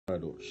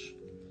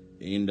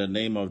In the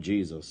name of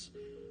Jesus.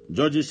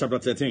 Judges chapter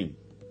 13.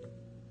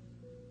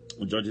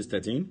 Judges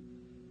 13.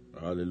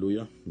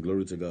 Hallelujah.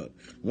 Glory to God.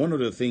 One of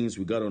the things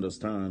we got to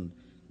understand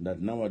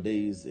that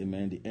nowadays,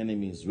 amen, the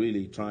enemy is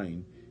really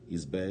trying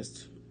his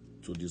best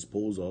to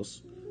dispose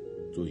us,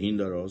 to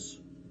hinder us,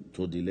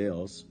 to delay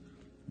us.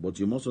 But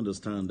you must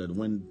understand that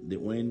when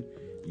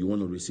you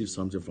want to receive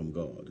something from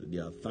God,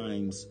 there are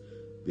times,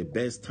 the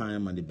best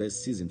time and the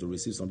best season to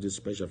receive something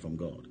special from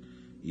God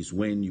is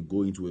when you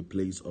go into a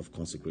place of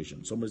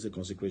consecration. Somebody say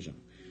consecration.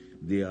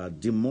 They are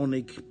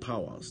demonic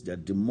powers, they are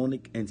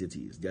demonic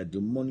entities, they are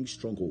demonic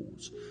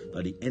strongholds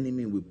that the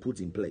enemy will put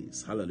in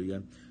place,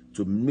 hallelujah,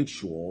 to make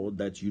sure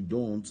that you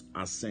don't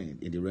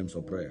ascend in the realms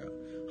of prayer.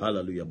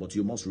 Hallelujah. But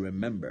you must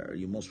remember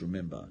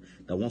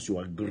that once you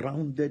are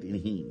grounded in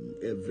Him,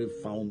 every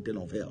fountain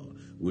of hell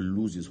will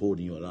lose its hold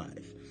in your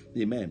life.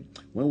 Amen.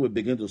 When we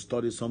begin to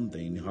study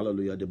something,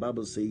 hallelujah, the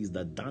Bible says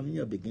that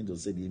Daniel began to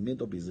say, he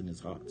made up in his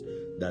heart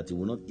that he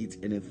will not eat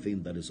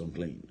anything that is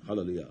unclean.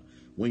 Hallelujah.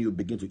 When you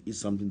begin to eat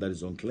something that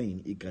is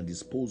unclean, it can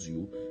dispose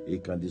you,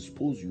 it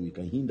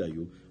can hinder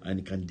you, and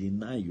it can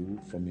deny you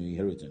from your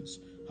inheritance.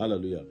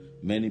 Hallelujah.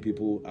 Many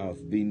people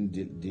have been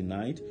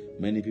denied,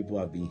 many people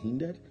have been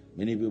hindered,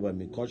 many people have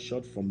been cut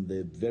short from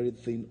the very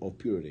thing of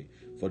purity,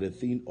 for the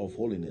thing of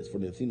holiness, for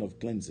the thing of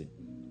cleansing.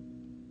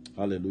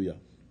 Hallelujah.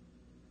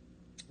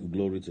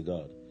 Glory to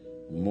God.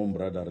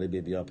 Mombrada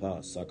rebebia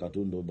pa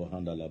sakatundo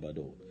bohanda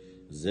labado.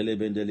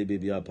 Zelebendeli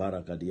bibia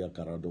para kadia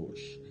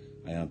karadosh.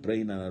 I am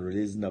praying and I'm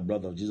releasing the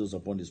blood of Jesus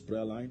upon this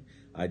prayer line.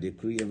 I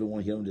decree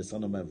everyone hearing the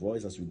sound of my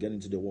voice as we get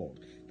into the word,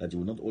 that you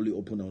will not only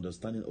open our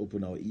understanding,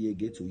 open our ear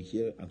gate to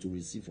hear and to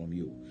receive from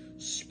you.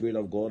 Spirit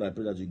of God, I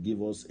pray that you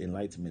give us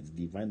enlightenment,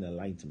 divine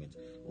enlightenment.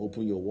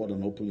 Open your word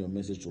and open your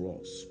message to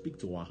us. Speak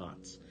to our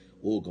hearts.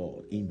 Oh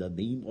God, in the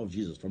name of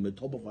Jesus, from the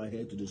top of our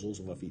head to the soles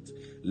of our feet,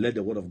 let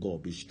the word of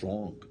God be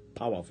strong,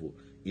 powerful,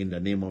 in the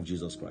name of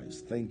Jesus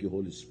Christ. Thank you,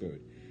 Holy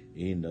Spirit,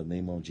 in the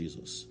name of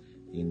Jesus.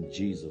 In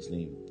Jesus'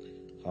 name.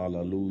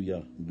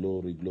 Hallelujah.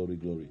 Glory, glory,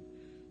 glory.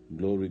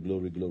 Glory,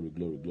 glory, glory,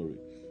 glory, glory.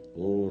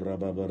 Oh,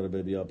 Rababa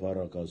Rebebia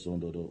Paraka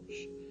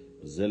Sondodosh.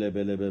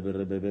 Zelebelebe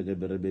Rebebe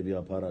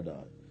Rebebia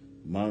Parada.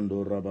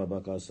 Mando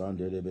Rababaka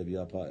Sande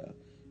Rebebia Paya.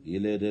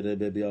 Ile de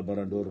Rebebia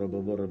Barando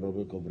Rababa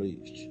Rebebe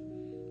Kobrish.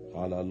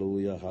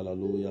 Hallelujah,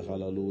 hallelujah,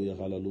 hallelujah,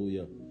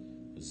 hallelujah.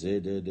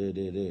 Zede de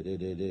de de de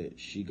de de.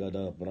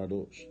 Shigada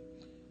Bradosh.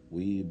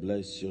 We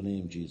bless your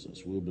name,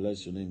 Jesus. We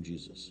bless your name,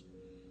 Jesus.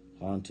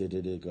 Hante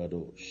de de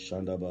gado.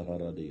 Shanda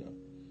Baharadia.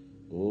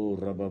 Oh,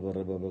 Rababa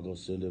Rababa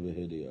Sende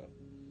Behedia.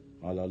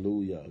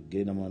 Hallelujah.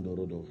 Genamando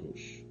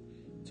Rodosh.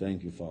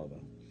 Thank you, Father.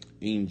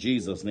 In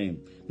Jesus'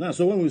 name. Now,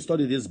 so when we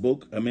study this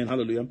book, amen,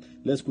 hallelujah,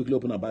 let's quickly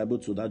open our Bible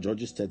to that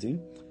Judges 13.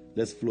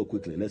 Let's flow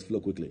quickly.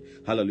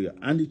 Hallelujah.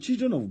 And the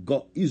children of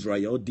God,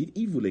 Israel, did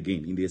evil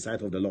again in the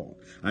sight of the Lord.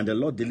 And the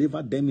Lord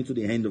delivered them into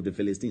the hand of the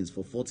Philistines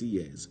for 40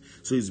 years.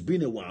 So it's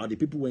been a while. The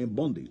people were in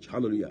bondage.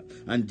 Hallelujah.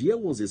 And there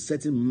was a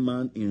certain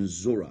man in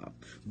Zorah.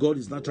 God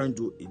is not trying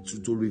to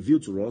reveal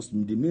to us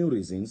the main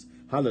reasons,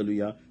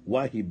 hallelujah,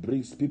 why He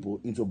brings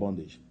people into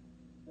bondage.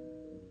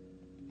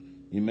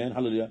 Amen.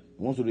 Hallelujah.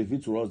 He wants to reveal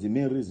to us the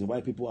main reason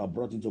why people are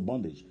brought into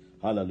bondage.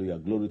 Hallelujah.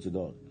 Glory to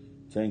God.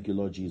 Thank you,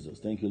 Lord Jesus.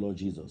 Thank you, Lord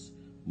Jesus.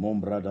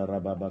 Mombrada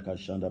rababaka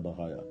shanda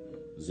bahaya.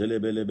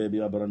 Zelebele bebi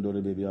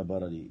abrandore bebi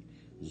abaradi.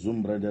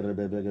 Zumbrede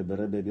rebebe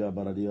berebebi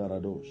abaradi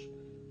aradosh.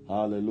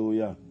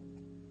 Hallelujah.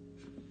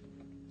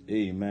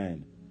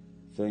 Amen.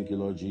 Thank you,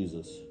 Lord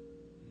Jesus.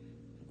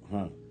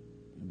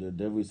 The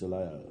devil is a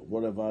liar.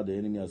 Whatever the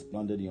enemy has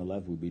planted in your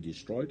life will be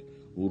destroyed,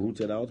 will be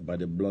rooted out by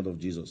the blood of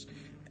Jesus.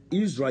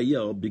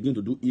 Israel began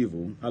to do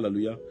evil.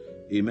 Hallelujah.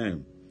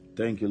 Amen.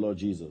 Thank you, Lord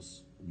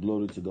Jesus.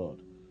 Glory to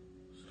God.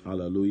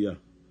 Hallelujah.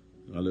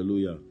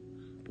 Hallelujah.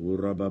 Thank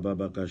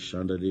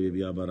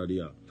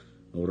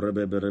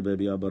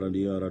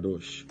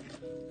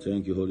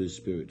you, Holy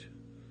Spirit.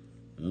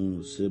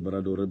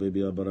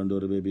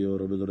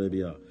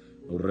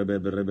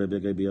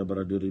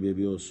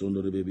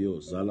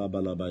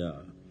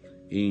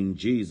 In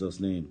Jesus'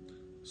 name.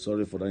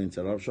 Sorry for that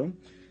interruption.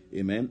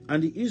 Amen.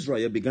 And the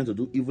Israel began to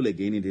do evil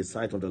again in the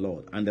sight of the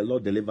Lord, and the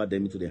Lord delivered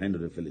them into the hand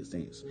of the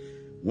Philistines.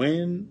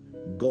 When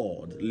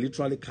God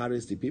literally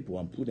carries the people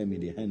and put them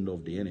in the hand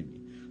of the enemy,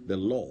 the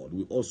Lord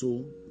will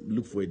also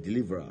look for a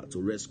deliverer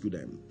to rescue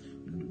them.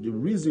 The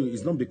reason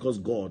is not because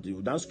God,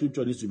 that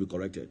scripture needs to be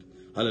corrected.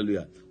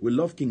 Hallelujah. We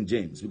love King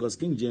James because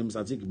King James,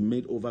 I think,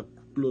 made over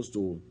close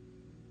to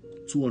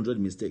 200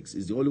 mistakes.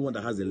 It's the only one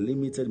that has a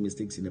limited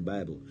mistakes in the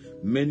Bible.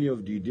 Many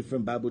of the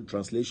different Bible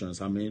translations,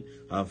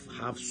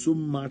 have so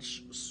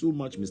much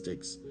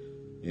mistakes.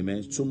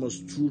 Amen. So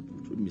much true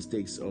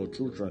mistakes or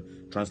true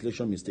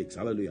translation mistakes.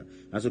 Hallelujah.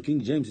 And so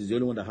King James is the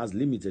only one that has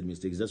limited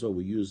mistakes. That's why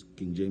we use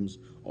King James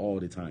all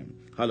the time.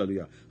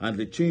 Hallelujah. And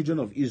the children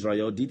of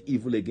Israel did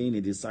evil again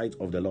in the sight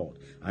of the Lord,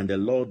 and the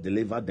Lord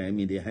delivered them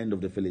in the hand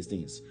of the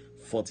Philistines.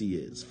 40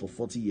 years. For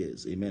 40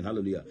 years. Amen.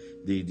 Hallelujah.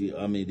 The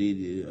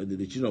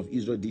children of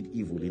Israel did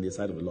evil in the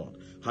sight of the Lord.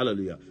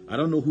 Hallelujah. I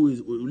don't know who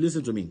is,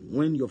 listen to me.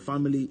 When your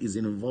family is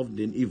involved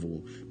in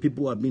evil,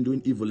 people have been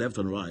doing evil left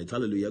and right.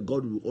 Hallelujah.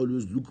 God will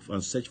always look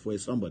and search for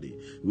somebody.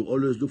 Will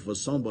always look for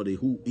somebody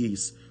who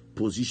is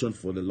positioned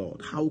for the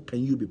Lord. How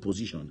can you be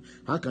positioned?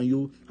 How can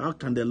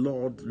the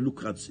Lord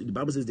look at, the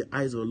Bible says the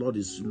eyes of the Lord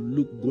is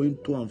going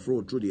to and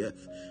fro through the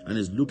earth, and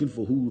is looking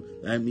for who,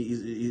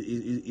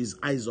 his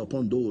eyes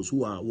upon those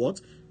who are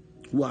what?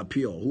 Who are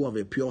pure, who have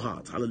a pure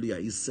heart. Hallelujah.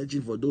 He's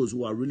searching for those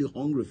who are really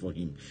hungry for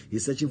him.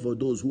 He's searching for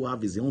those who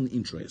have his own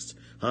interest.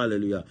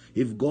 Hallelujah.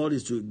 If God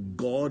is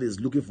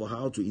looking for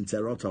how to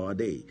interrupt our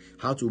day,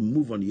 how to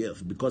move on the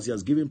earth, because he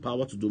has given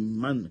power to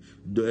dominion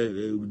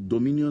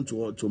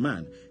to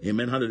man.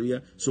 Amen.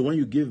 Hallelujah. So when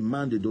you give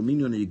man the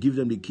dominion and you give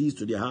them the keys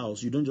to their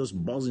house, you don't just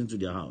buzz into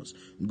their house.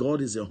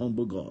 God is a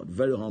humble God,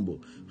 very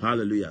humble.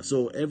 Hallelujah.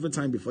 So every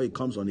time before he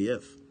comes on the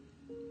earth,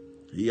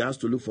 he has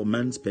to look for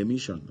man's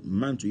permission,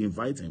 man to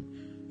invite him.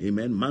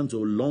 Amen. Man to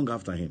long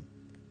after him.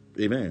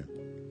 Amen.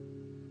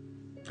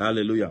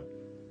 Hallelujah.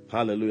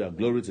 Hallelujah.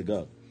 Glory to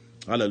God.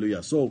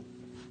 Hallelujah. So,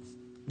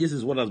 this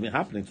is what has been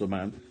happening to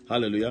man.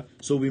 Hallelujah.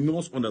 So, we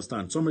must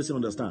understand. Somebody say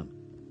understand.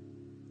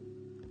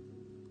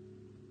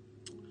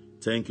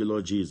 Thank you,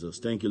 Lord Jesus.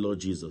 Thank you, Lord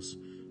Jesus.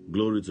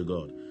 Glory to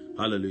God.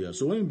 Hallelujah.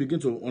 So, when we begin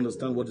to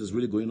understand what is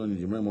really going on in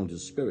the realm of the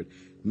spirit,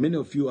 many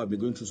of you have been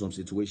going through some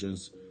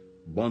situations,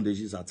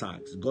 bondages,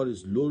 attacks. God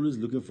is always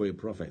looking for a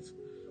prophet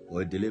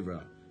or a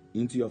deliverer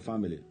into your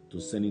family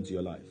to send into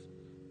your life.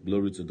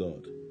 Glory to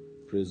God.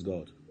 Praise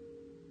God.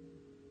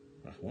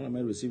 When am I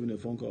receiving a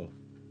phone call?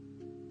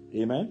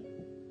 Amen?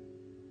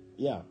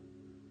 Yeah.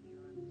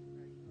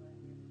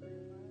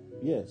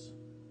 Yes.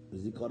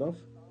 Is it cut off?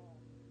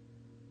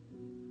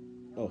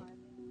 Oh.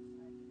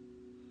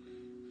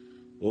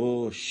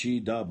 Oh,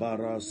 Shida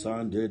Bara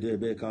Sande de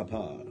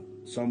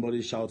Bekapa.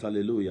 Somebody shout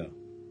hallelujah.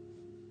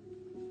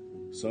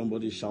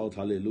 Somebody shout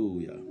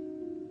hallelujah.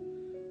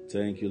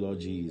 Thank you, Lord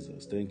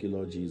Jesus. Thank you,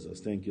 Lord Jesus.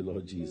 Thank you,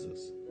 Lord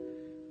Jesus.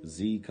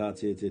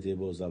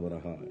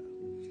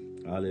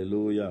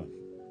 Hallelujah.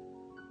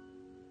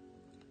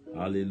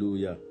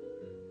 Hallelujah.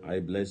 I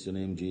bless your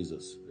name,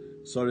 Jesus.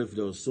 Sorry if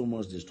there was so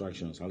much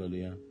distractions.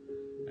 Hallelujah.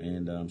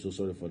 And I'm so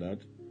sorry for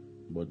that.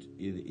 But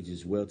it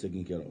is well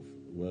taken care of.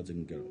 Well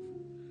taken care of.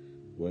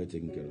 Well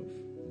taken care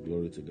of.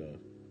 Glory to God.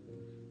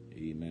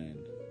 Amen.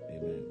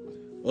 Amen.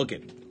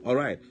 Okay. All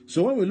right.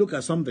 So when we look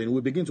at something,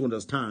 we begin to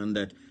understand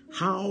that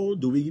how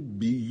do we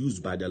be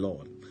used by the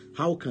Lord?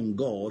 How can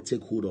God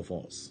take hold of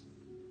us?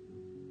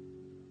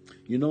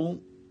 You know,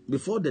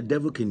 before the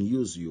devil can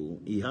use you,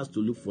 he has to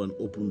look for an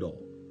open door.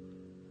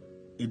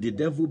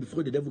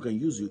 Before the devil can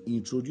use you, he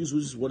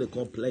introduces what they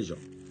call pleasure.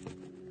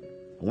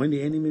 And when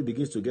the enemy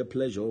begins to get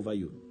pleasure over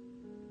you,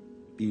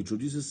 he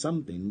introduces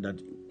something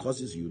that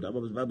causes you. The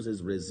Bible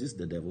says, resist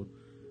the devil,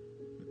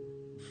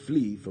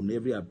 flee from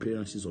every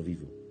appearances of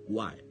evil.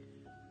 Why?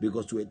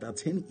 Because to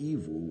entertain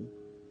evil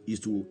is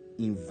to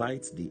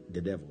invite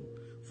the devil.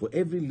 For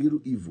every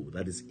little evil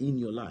that is in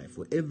your life,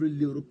 for every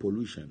little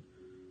pollution,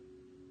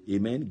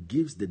 amen,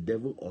 gives the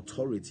devil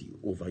authority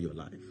over your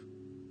life.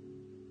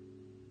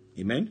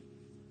 Amen.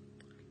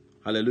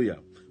 Hallelujah.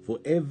 For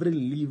every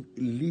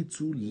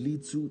little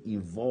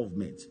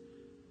involvement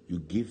you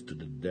give to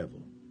the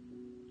devil,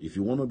 if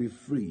you want to be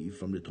free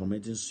from the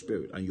tormenting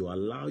spirit and you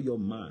allow your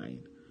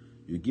mind,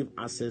 you give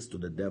access to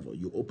the devil,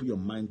 you open your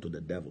mind to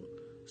the devil,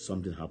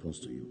 something happens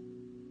to you.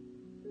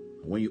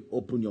 And when you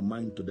open your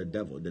mind to the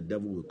devil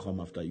will come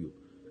after you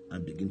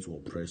and begin to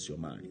oppress your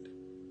mind.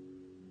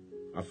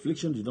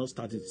 Affliction did not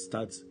start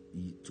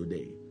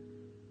today.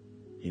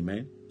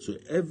 Amen. So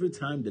every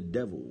time the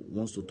devil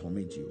wants to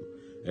torment you,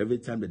 every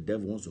time the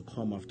devil wants to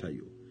come after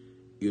you,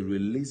 he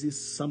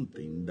releases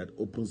something that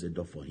opens the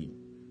door for him.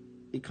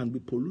 It can be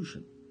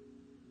pollution.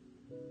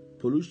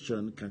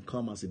 Pollution can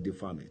come as a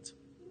defilement.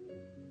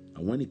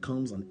 And when it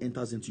comes and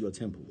enters into your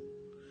temple,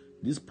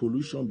 this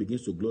pollution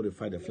begins to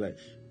glorify the flesh,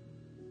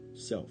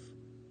 self.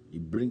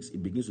 It begins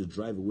to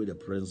drive away the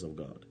presence of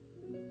God.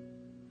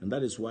 And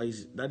that is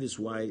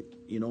why,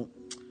 you know,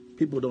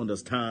 people don't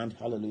understand,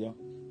 hallelujah.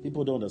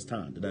 People don't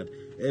understand that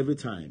every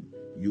time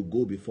you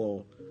go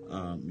before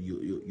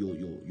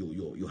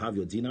you have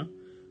your dinner,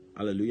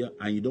 hallelujah,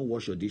 and you don't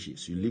wash your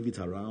dishes, you leave it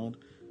around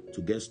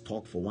to get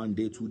stuck for 1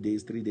 day, 2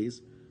 days, 3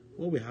 days,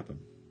 what will happen?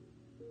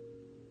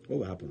 What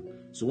will happen?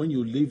 So when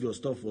you leave your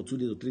stuff for 2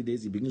 days or 3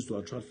 days, it begins to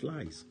attract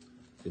flies.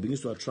 It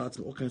begins to attract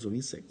all kinds of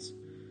insects.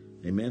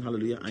 Amen.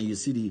 Hallelujah. And you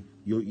see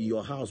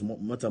your house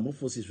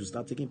metamorphosis will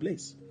start taking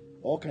place.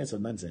 All kinds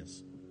of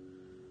nonsense.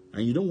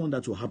 And you don't want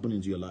that to happen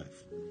into your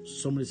life.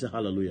 Somebody say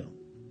hallelujah.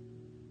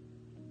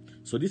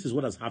 So this is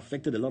what has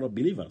affected a lot of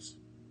believers.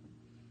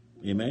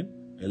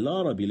 Amen. A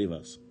lot of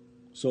believers.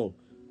 So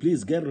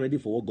Please get ready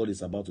for what God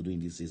is about to do in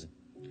this season.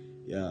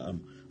 Yeah,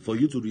 for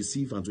you to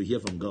receive and to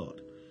hear from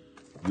God,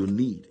 you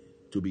need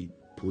to be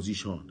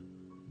positioned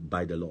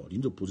by the Lord. You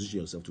need to position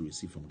yourself to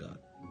receive from God.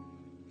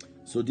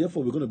 So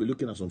therefore, we're going to be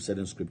looking at some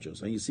certain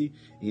scriptures. And you see,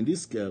 in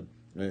this,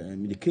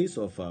 in the case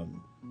of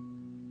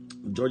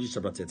Judges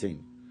chapter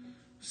 13,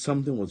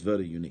 something was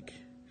very unique.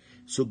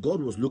 So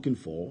God was looking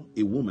for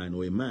a woman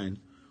or a man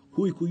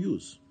who he could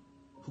use,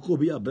 who could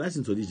be a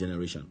blessing to this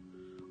generation,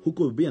 who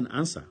could be an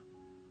answer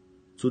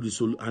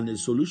to and a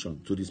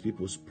solution to these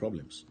people's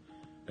problems.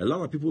 A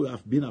lot of people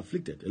have been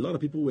afflicted. A lot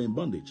of people were in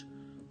bondage,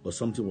 but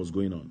something was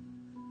going on.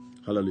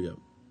 Hallelujah.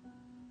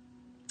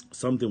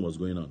 Something was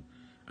going on.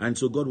 And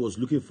so God was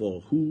looking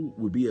for who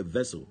would be a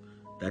vessel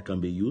that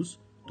can be used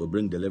to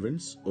bring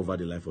deliverance over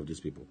the life of these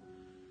people.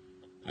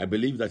 I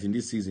believe that in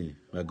this season,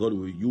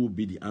 you will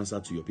be the answer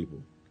to your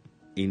people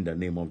in the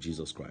name of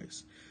Jesus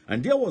Christ.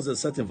 And there was a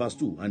certain, verse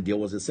 2, and there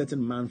was a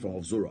certain man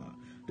from Zorah,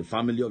 the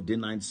family of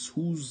Danites,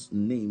 whose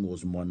name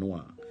was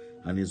Manoah,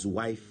 and his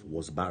wife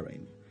was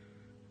barren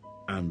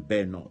and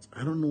bare not.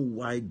 I don't know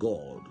why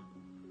God,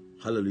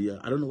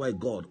 hallelujah, I don't know why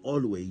God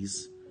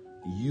always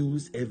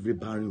used every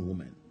barren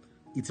woman.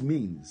 It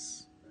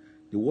means,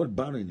 the word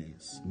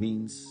barrenness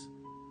means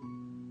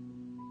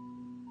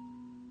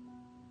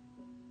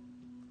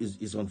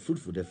is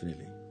unfruitful,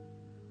 definitely,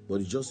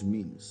 but it just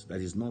means that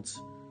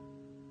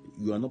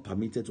you are not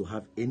permitted to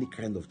have any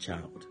kind of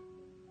child.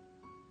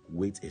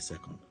 Wait a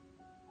second.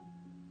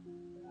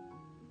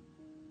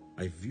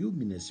 Have you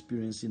been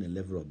experiencing a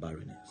level of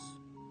barrenness?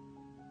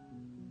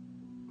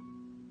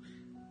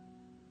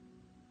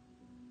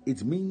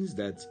 It means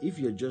that if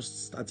you're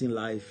just starting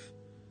life,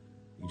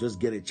 you just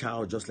get a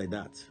child just like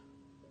that.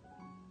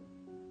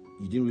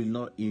 You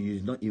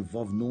did not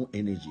involve no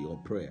energy or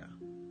prayer.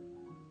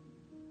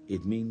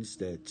 It means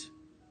that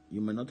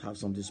you may not have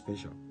something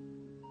special.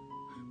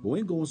 But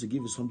when God wants to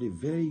give you something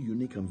very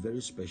unique and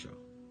very special,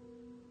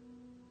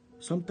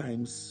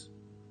 sometimes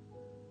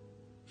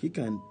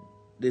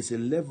there's a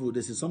level,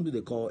 there's something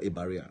they call a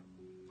barrier.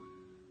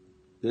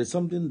 There's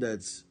something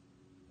that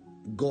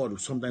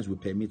God sometimes will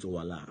permit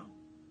or allow.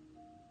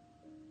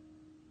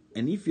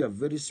 And if you are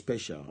very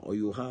special, or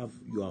you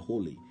are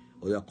holy,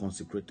 or you are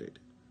consecrated,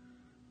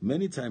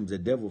 many times the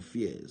devil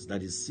fears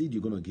that the seed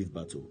you're going to give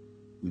birth to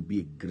will be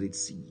a great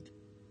seed.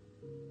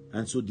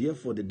 And so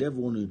therefore the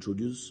devil wants to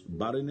introduce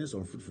barrenness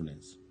or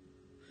fruitfulness.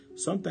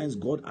 Sometimes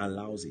God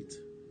allows it,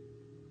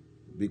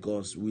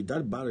 because with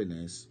that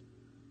barrenness,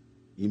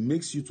 it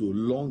makes you to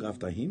long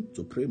after him,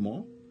 to pray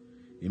more.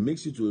 It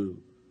makes you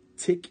to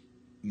take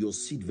your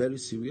seed very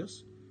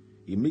serious.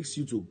 It makes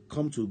you to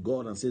come to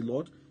God and say,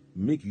 Lord,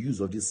 make use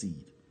of this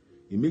seed.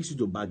 It makes you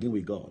to bargain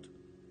with God.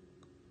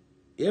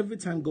 Every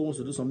time God wants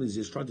to do something, it's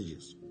a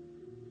strategist.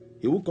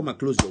 He won't come and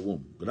close your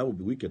womb, but that would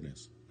be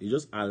wickedness. He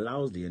just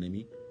allows the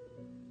enemy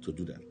to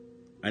do that.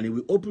 And he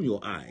will open your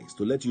eyes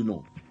to let you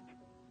know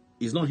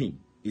it's not him,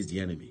 it's the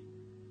enemy.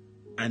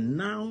 And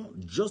now,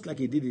 just like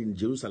he did in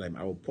Jerusalem,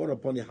 I will pour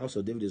upon the house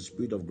of David the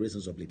spirit of grace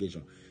and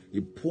supplication. He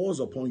pours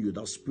upon you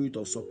that spirit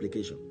of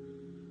supplication.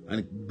 And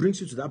it brings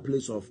you to that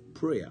place of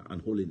prayer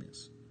and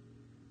holiness.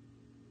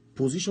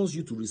 Positions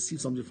you to receive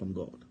something from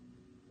God.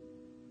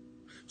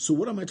 So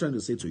what am I trying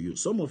to say to you?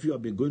 Some of you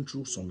have been going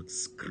through some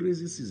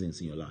crazy seasons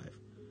in your life.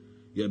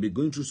 You have been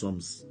going through some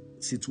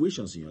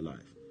situations in your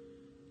life.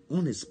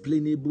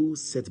 Unexplainable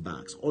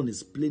setbacks,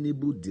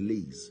 unexplainable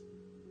delays.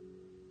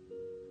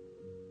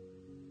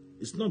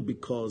 It's not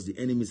because the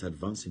enemy is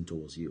advancing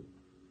towards you.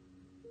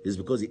 It's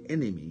because the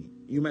enemy,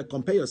 you might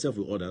compare yourself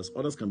with others.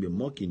 Others can be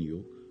mocking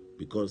you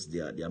because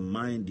their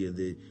mind,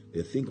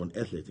 they think on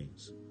earthly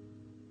things.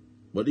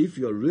 But if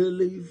you're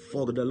really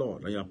for the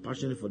Lord and you're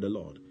passionate for the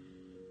Lord,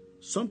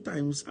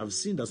 sometimes I've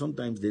seen that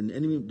sometimes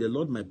the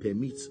Lord might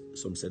permit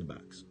some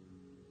setbacks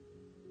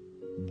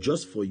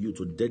just for you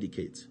to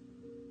dedicate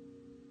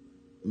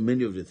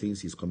many of the things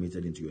he's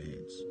committed into your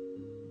hands.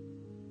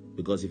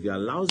 Because if he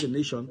allows the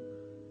nation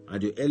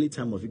at the early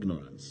time of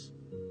ignorance,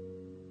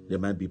 there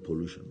might be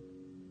pollution.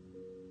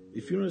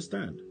 If you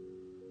understand,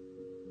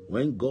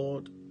 when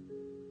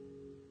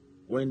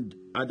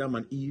Adam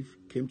and Eve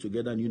came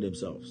together and knew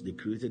themselves, they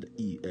created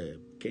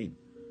Cain.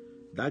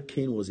 That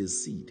Cain was a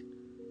seed,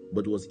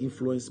 but was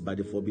influenced by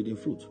the forbidden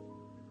fruit.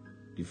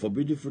 The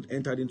forbidden fruit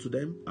entered into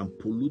them and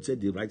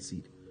polluted the right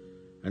seed.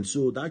 And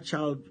so that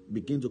child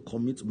began to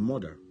commit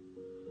murder.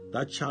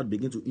 That child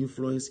began to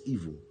influence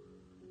evil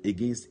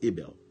against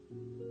Abel.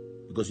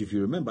 Because if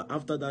you remember,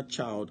 after that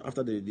child,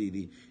 after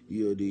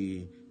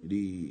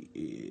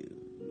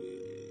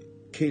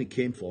Cain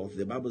came forth,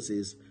 the Bible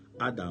says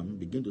Adam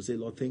began to say,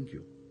 Lord, thank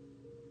you.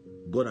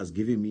 God has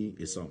given me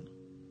a son.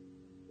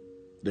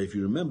 That if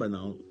you remember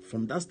now,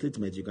 from that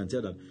statement, you can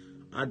tell that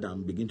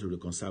Adam began to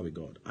reconcile with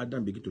God.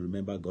 Adam began to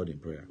remember God in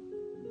prayer.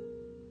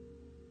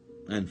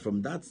 And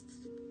from that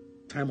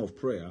time of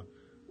prayer,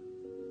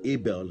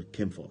 Abel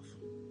came forth.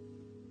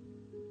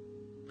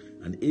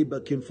 And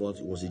Abel came forth,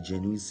 it was a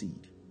genuine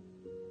seed.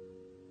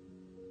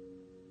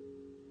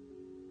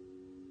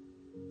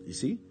 You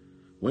see,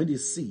 when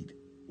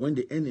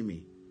the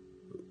enemy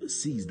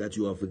sees that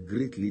you are of a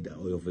great leader,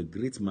 or of a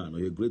great man, or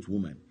a great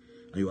woman,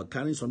 and you are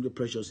carrying something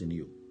precious in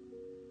you,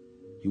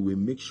 he will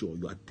make sure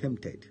you are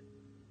tempted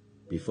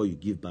before you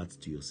give birth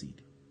to your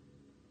seed.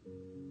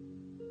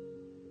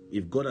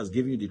 If God has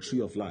given you the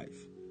tree of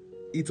life,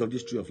 eat of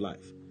this tree of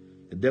life.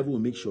 The devil will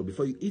make sure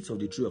before you eat of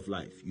the tree of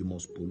life, you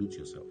must pollute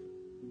yourself.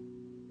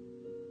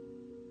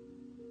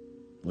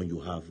 When you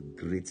have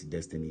great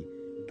destiny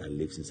that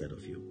lives inside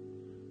of you.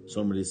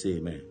 Somebody say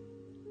amen.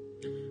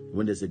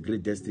 When there's a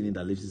great destiny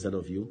that lives inside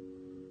of you,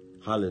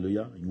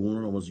 hallelujah, you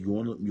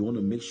want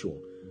to make sure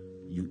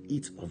you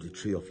eat of the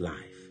tree of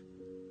life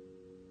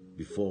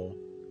before,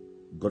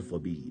 God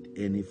forbid,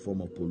 any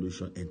form of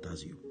pollution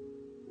enters you.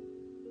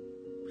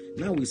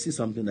 Now we see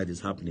something that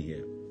is happening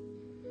here.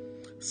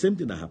 Same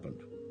thing that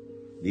happened.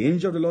 The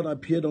angel of the Lord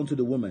appeared unto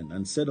the woman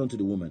and said unto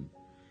the woman,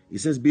 he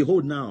says,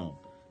 behold now,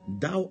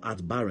 thou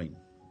art barren.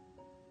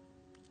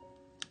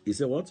 He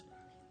said what?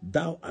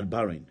 Thou art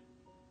barren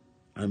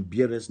and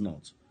bearest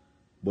not,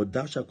 but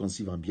thou shalt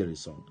conceive and bear a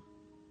son.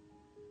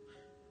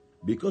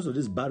 Because of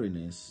this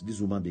barrenness,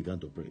 this woman began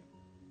to pray.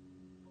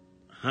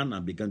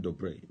 Hannah began to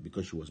pray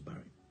because she was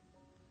barren.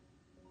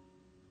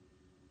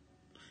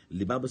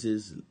 The Bible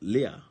says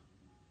Leah,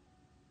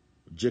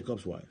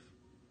 Jacob's wife,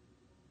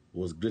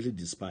 was greatly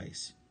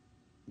despised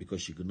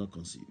because she could not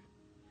conceive,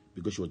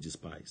 because she was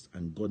despised,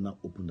 and God now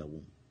opened her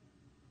womb.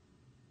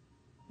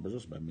 But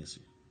just by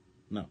mercy.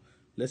 Now,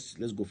 let's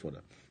go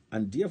further.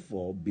 And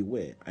therefore,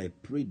 beware, I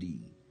pray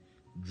thee,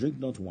 drink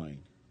not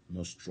wine,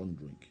 nor strong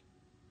drink,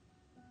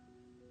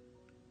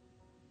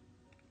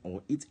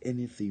 or eat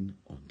anything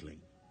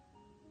unclean.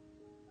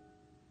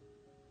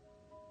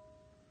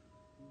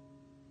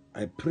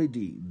 I pray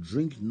thee,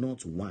 drink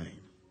not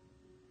wine,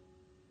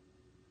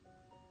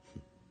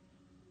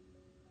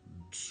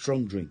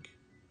 strong drink,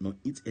 nor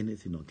eat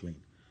anything unclean.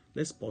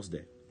 Let's pause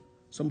there.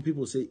 Some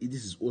people say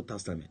this is Old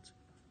Testament.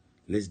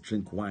 Let's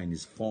drink wine,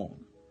 it's fun.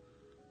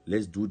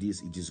 Let's do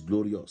this, it is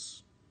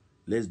glorious.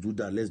 Let's do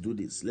that, let's do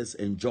this, let's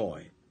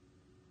enjoy.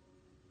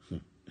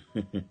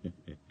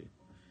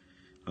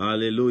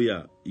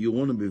 Hallelujah. You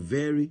want to be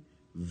very,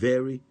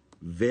 very,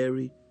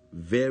 very,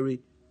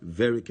 very,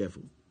 very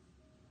careful.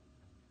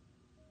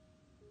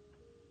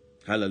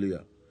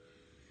 Hallelujah.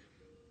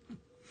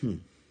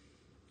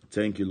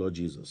 Thank you, Lord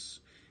Jesus.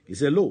 He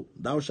said, lo,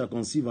 thou shalt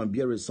conceive and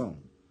bear a son.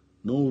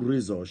 No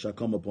razor shall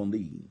come upon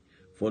thee.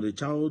 For the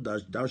child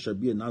that thou shalt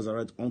be a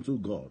Nazarite unto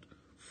God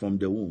from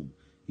the womb.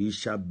 He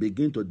shall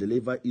begin to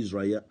deliver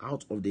Israel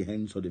out of the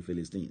hands of the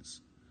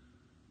Philistines.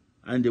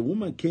 And the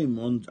woman came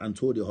on and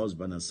told the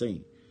husband and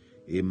saying,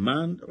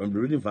 I'm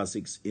reading verse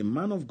 6. A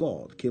man of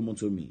God came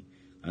unto me,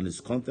 and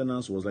his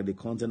countenance was like the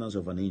countenance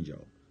of an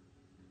angel.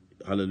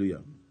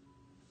 Hallelujah.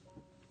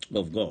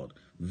 Of God.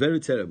 Very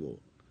terrible.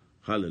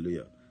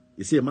 Hallelujah.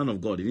 You see, a man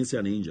of God, he didn't say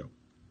an angel.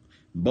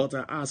 But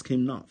I asked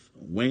him not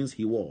whence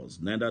he was,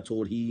 neither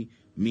told he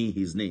me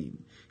his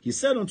name. He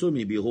said unto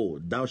me,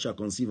 behold, thou shalt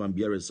conceive and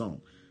bear a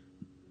son,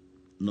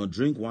 nor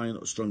drink wine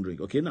or strong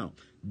drink. Okay, now,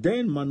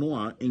 then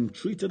Manoah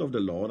entreated of the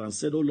Lord and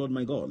said, O Lord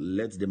my God,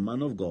 let the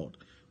man of God,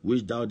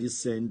 which thou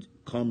didst send,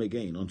 come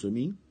again unto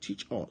me.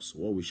 Teach us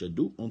what we shall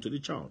do unto the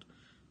child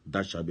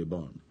that shall be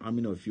born. How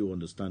many of you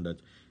understand that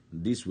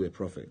these were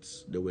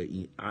prophets? They were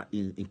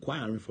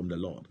inquiring from the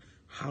Lord.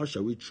 How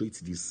shall we treat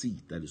the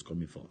seed that is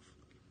coming forth?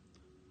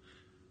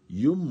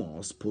 You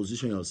must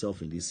position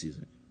yourself in this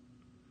season.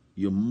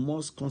 You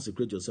must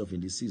consecrate yourself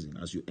in this season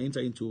as you enter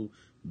into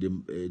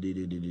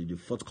the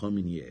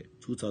forthcoming year,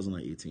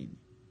 2018.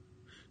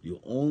 The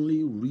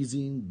only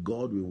reason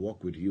God will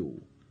work with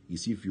you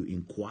is if you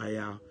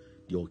inquire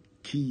your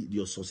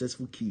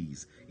successful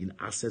keys in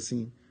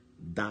accessing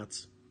that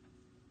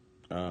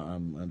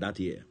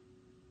year.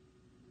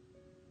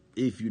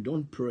 If you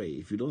don't pray,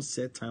 if you don't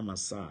set time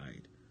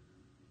aside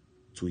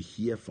to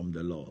hear from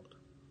the Lord,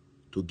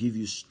 to give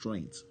you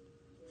strength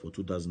for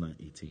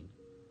 2018,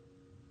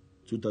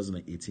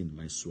 2018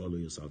 might swallow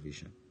your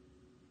salvation.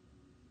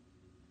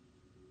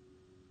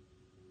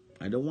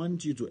 I don't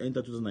want you to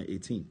enter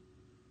 2018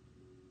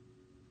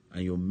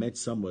 and you met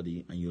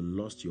somebody and you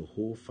lost your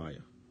whole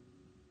fire,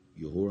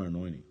 your whole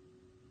anointing,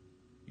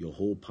 your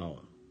whole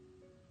power.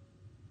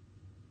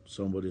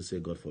 Somebody say,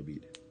 God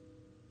forbid.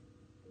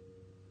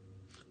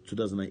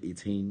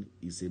 2018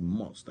 is a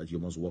must that you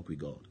must walk with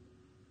God.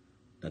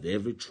 That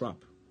every trap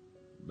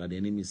that the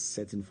enemy is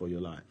setting for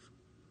your life,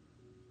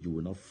 you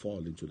will not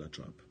fall into that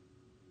trap.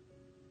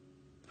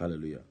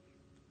 Hallelujah.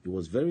 It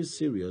was very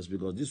serious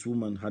because this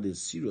woman had a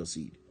serious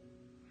seed.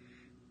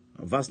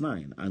 Verse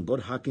 9, and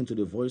God hearkened to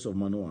the voice of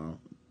Manoah,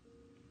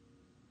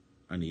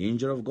 and the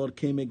angel of God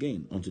came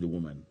again unto the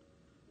woman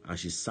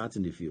as she sat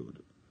in the field.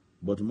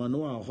 But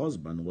Manoah, her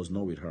husband, was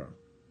not with her.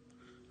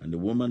 And the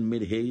woman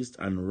made haste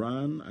and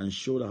ran and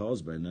showed her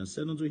husband and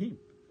said unto him,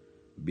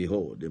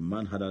 behold, the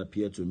man had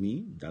appeared to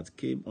me that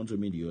came unto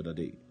me the other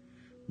day.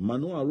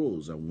 Manoah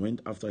arose and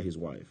went after his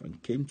wife,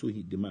 and came to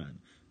the man,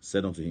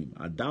 said unto him,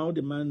 art thou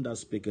the man that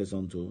speakest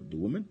unto the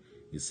woman?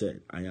 He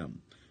said, I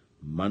am.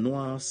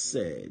 Manoah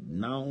said,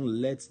 now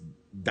let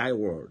thy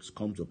words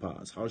come to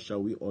pass. How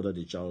shall we order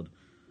the child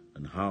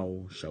And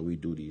how shall we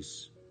do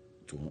this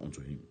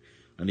unto him?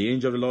 And the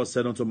angel of the Lord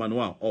said unto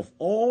Emmanuel, of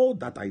all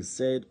that I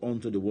said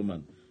unto the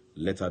woman,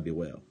 let her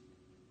beware.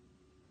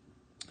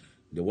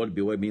 The word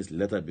beware means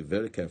let her be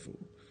very careful.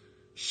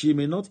 She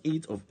may not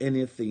eat of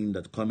anything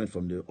that cometh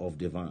from of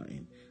the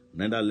vine,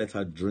 neither let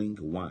her drink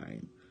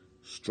wine,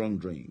 strong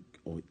drink,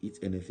 or eat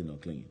anything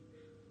unclean.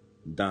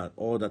 That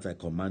all that I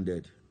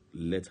commanded,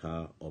 let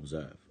her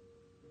observe.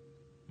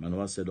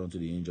 Manoah said unto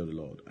the angel of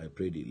the Lord, I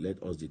pray thee,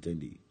 let us detain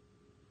thee.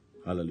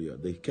 Hallelujah.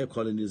 They kept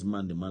calling this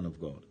man the man of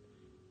God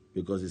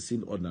because he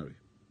seemed ordinary.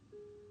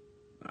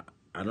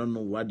 I don't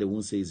know why they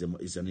won't say he's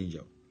an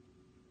angel.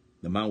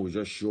 The man will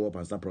just show up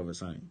and start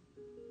prophesying.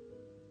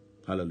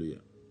 Hallelujah.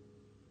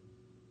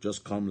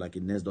 Just come like a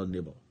next door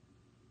neighbor.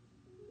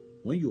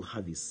 When you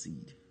have a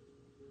seed,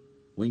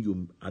 when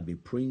you have been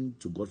praying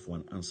to God for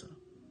an answer,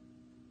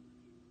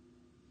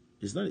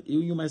 it's not,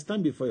 you might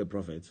stand before a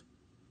prophet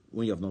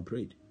when you have not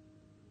prayed.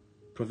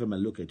 Prophet might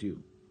look at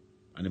you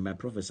and he might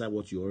prophesy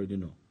what you already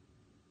know.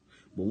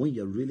 But when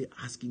you're really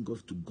asking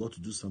God to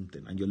do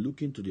something and you're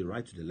looking to the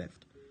right, to the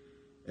left,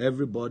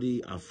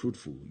 everybody are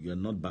fruitful. You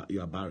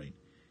are barren.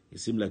 It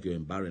seems like you're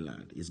in barren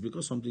land. It's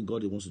because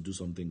God wants to do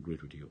something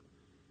great with you.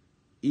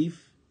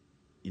 If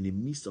in the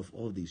midst of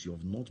all this you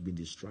have not been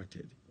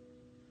distracted,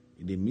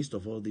 in the midst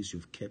of all this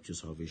you've kept your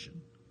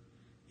salvation,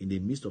 in the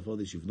midst of all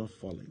this you've not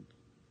fallen,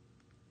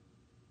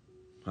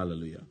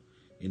 hallelujah.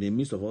 In the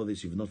midst of all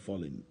this you've not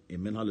fallen,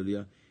 amen,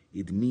 hallelujah,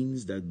 it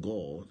means that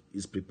God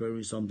is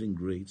preparing something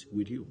great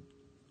with you.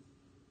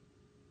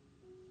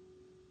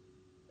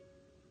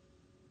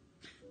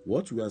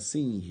 What we are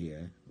seeing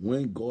here,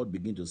 when God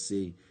begins to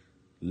say,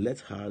 let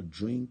her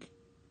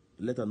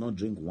not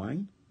drink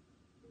wine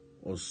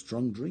or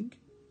strong drink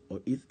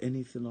or eat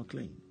anything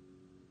unclean,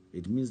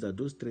 it means that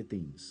those three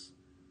things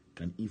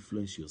can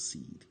influence your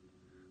seed.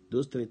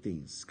 Those three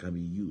things can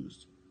be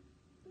used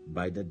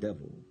by the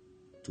devil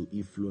to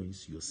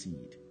influence your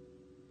seed.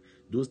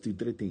 Those three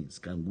things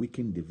can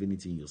weaken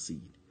divinity in your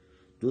seed.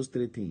 Those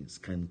three things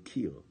can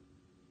kill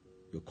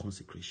your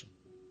consecration.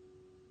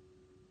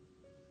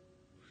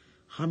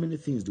 How many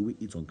things do we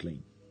eat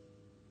unclean?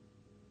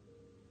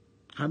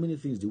 How many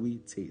things do we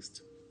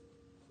taste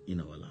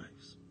in our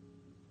lives?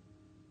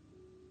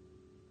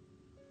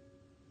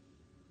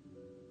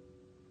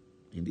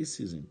 In this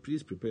season,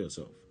 please prepare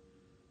yourself.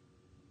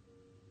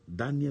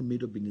 Daniel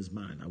made up in his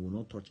mind, I will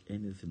not touch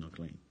anything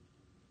unclean.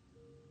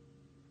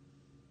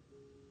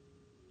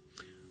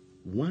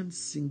 One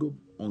single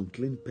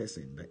unclean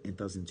person that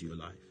enters into your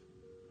life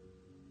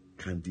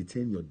can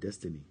detain your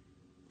destiny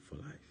for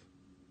life.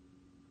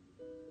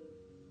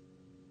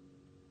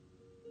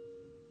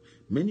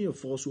 Many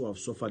of us who have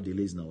suffered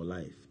delays in our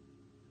life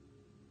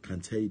can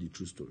tell you the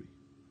true story.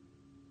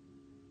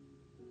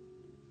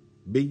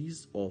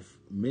 Based of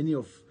many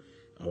of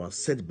our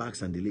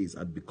setbacks and delays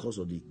are because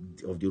of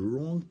the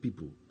wrong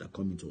people that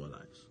come into our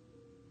lives.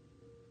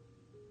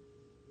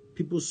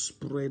 People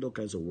spread all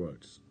kinds of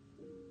words,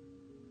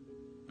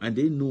 and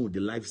they know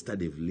the lifestyle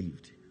they've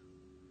lived.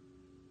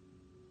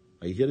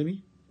 Are you hearing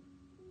me?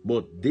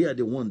 But they are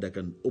the one that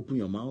can open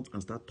your mouth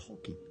and start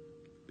talking,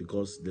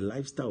 because the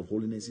lifestyle of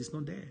holiness is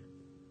not there.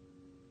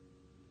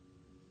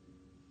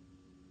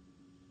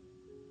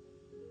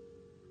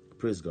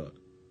 Praise God.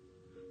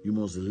 You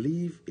must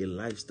live a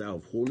lifestyle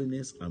of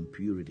holiness and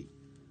purity.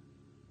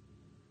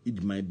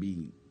 It might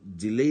be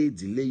delay.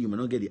 You may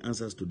not get the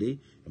answers today.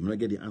 You may not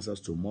get the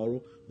answers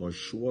tomorrow. But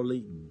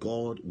surely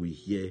God will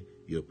hear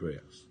your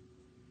prayers.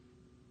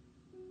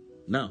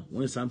 Now,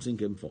 when Samson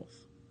came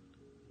forth,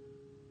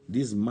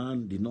 this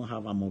man did not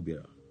have armor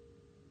bearer.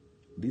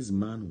 This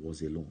man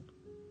was alone.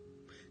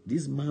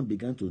 This man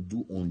began to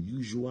do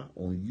unusual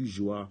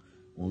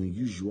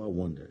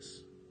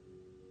wonders.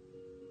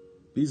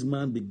 This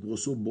man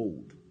was so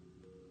bold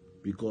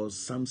because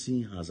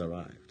Samson has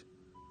arrived.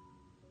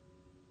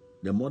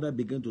 The mother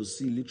began to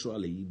see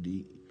literally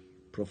the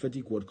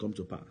prophetic word come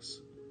to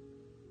pass.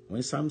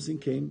 When Samson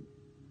came,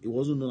 he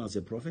wasn't known as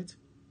a prophet.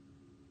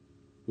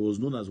 He was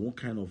known as one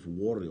kind of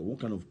warrior, one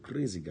kind of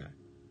crazy guy.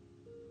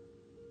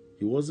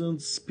 He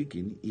wasn't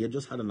speaking, he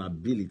just had an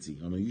ability,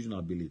 an unusual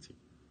ability.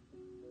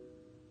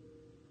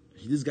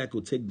 This guy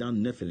could take down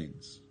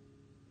Nephilims.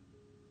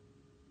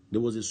 There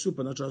was a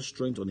supernatural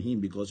strength on him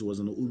because he was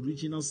an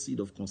original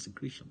seed of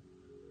consecration,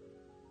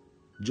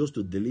 just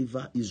to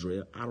deliver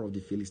Israel out of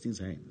the Philistines'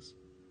 hands.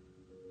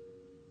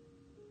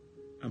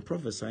 I'm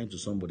prophesying to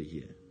somebody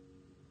here.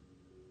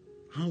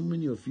 How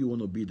many of you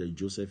want to be the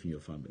Joseph in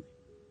your family?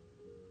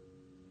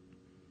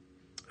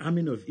 How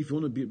many of, if you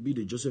want to be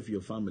the Joseph in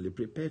your family,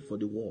 prepare for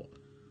the war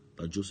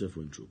that Joseph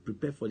went through.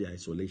 Prepare for the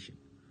isolation.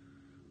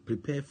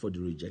 Prepare for the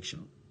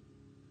rejection.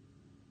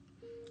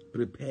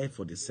 Prepare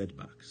for the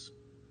setbacks.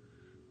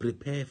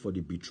 Prepare for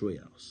the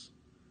betrayals.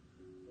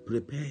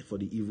 Prepare for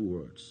the evil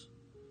words.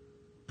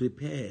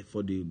 Prepare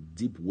for the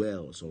deep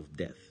wells of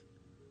death.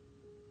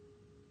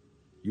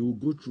 You will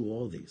go through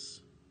all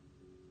this.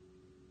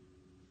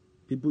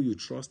 People you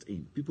trust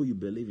in, people you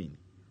believe in,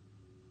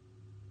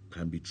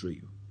 can betray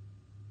you.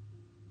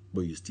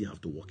 But you still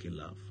have to walk in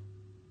love.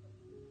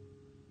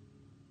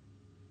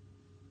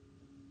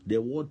 The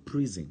word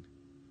prison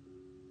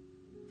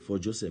for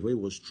Joseph, where he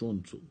was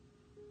thrown to,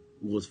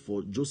 was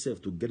for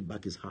Joseph to get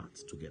back his heart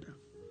together.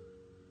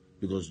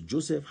 Because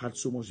Joseph had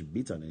so much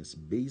bitterness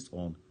based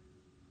on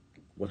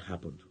what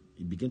happened.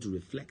 He began to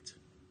reflect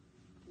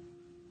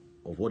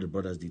of what the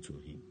brothers did to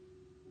him.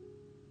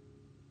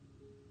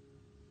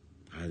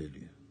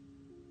 Hallelujah.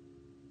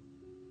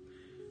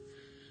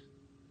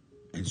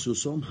 And so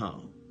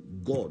somehow,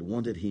 God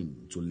wanted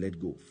him to let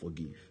go,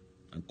 forgive,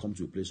 and come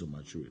to a place of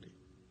maturity.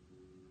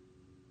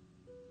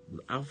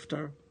 But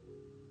after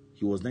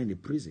he was now in the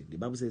prison, the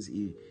Bible says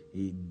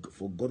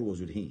for God was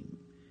with him,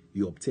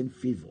 he obtained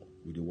favor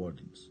with the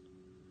wardens.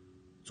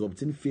 To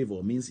obtain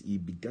favor means he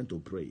began to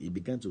pray. He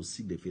began to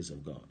seek the face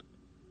of God.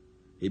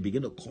 He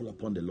began to call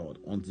upon the Lord.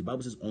 Until the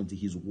Bible says, until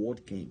his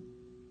word came.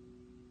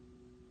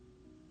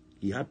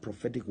 He had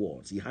prophetic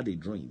words. He had a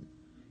dream.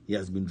 He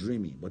has been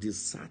dreaming, but he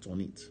sat on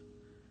it.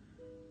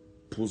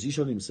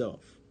 Positioned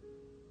himself.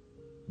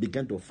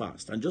 Began to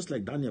fast. And just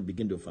like Daniel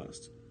began to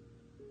fast,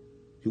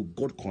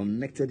 God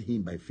connected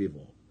him by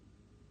favor.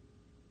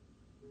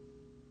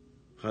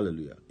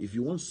 Hallelujah. If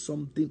you want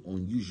something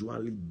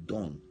unusually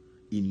done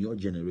in your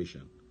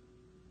generation,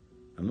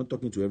 I'm not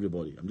talking to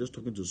everybody. I'm just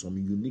talking to some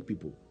unique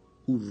people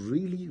who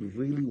really,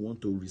 really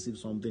want to receive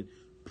something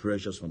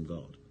precious from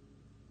God.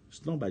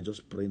 It's not by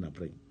just praying and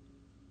praying.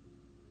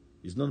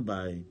 It's not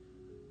by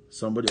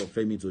somebody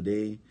offend me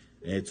today,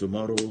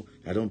 tomorrow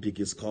I don't pick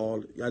his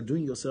call. You are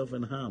doing yourself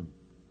an harm.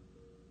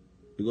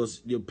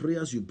 Because the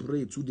prayers you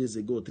prayed 2 days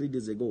ago, 3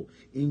 days ago,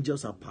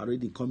 angels are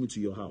parading coming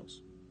to your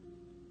house.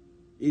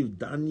 If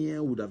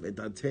Daniel would have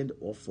entertained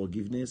of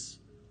forgiveness,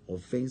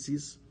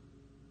 offenses,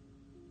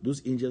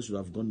 those angels would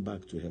have gone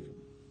back to heaven.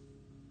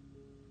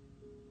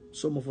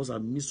 Some of us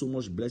have missed so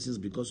much blessings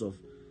because of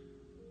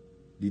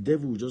the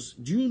devil.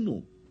 Just, do you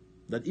know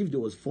that if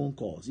there was phone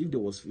calls,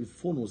 if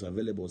phone was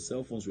available,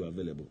 cell phones were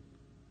available,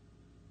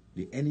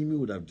 the enemy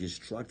would have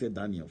distracted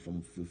Daniel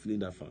from fulfilling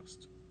that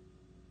fast.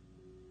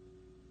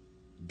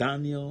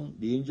 Daniel,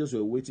 the angels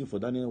were waiting for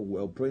Daniel,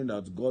 were praying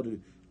that God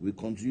will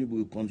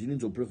continue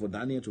to pray for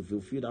Daniel to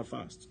fulfill that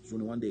fast,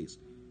 21 days,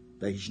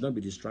 that he should not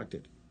be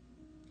distracted.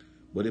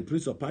 But the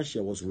prince of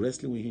Persia was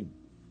wrestling with him.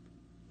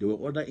 There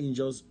were other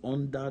angels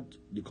under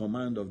the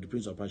command of the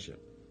prince of Persia.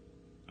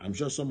 I'm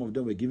sure some of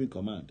them were giving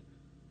command.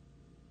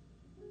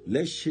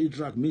 Let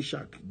Shadrach,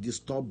 Meshach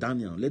disturb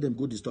Daniel. Let them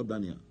go disturb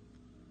Daniel.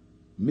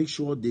 Make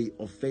sure they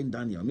offend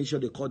Daniel. Make sure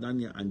they call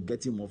Daniel and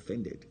get him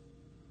offended.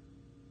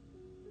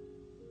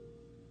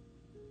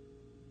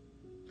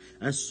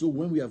 And so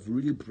when we have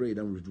really prayed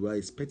and we are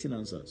expecting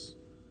answers,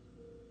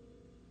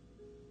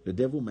 the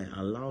devil may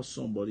allow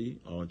somebody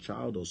or a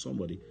child or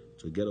somebody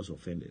to get us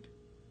offended.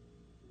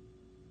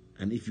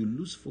 And if you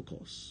lose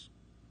focus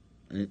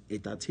and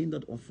entertain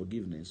that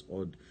unforgiveness,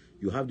 or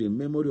you have the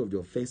memory of the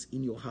offense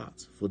in your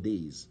heart for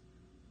days,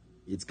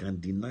 it can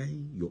deny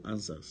your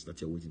answers that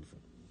you're waiting for.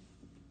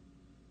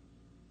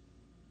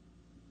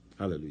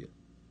 Hallelujah.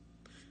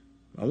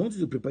 I want you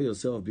to prepare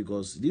yourself,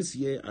 because this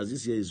year, as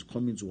this year is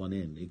coming to an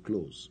end, a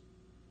close,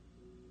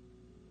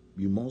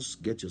 you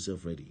must get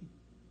yourself ready.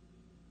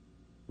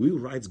 We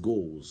write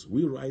goals.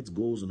 We write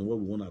goals on what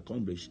we want to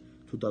accomplish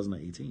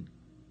 2018.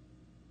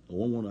 Or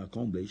what we want to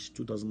accomplish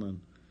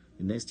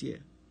next year.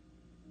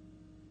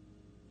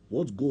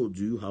 What goal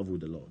do you have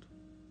with the Lord?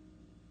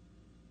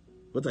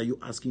 What are you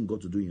asking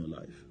God to do in your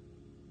life?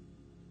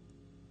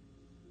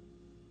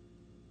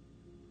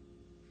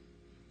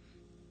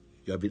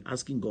 You have been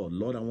asking God,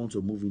 Lord, I want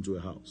to move into a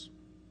house.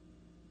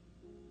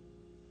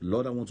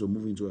 Lord, I want to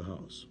move into a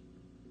house.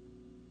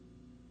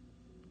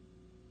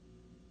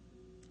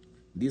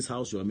 This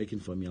house you are making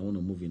for me, I want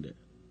to move in there.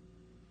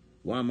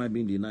 Why am I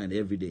being denied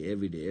every day,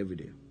 every day, every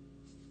day?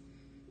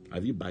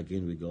 Have you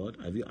bargained with God?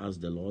 Have you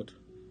asked the Lord,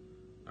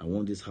 I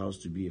want this house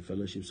to be a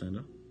fellowship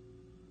center?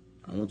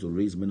 I want to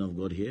raise men of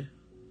God here.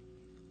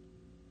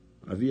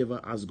 Have you ever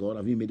asked God,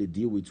 have you made a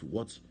deal with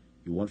what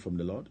you want from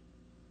the Lord?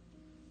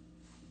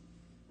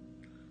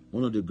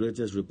 One of the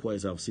greatest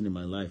requests I've seen in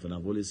my life, and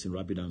I've always seen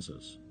rapid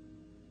answers,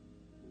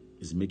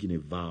 is making a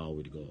vow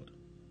with God.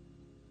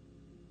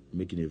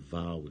 Making a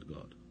vow with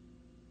God.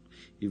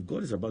 If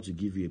God is about to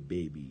give you a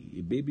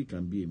baby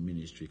can be a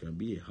ministry, can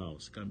be a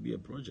house, can be a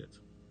project.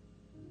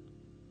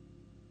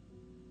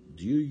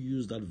 Do you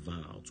use that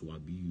vow to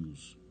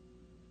abuse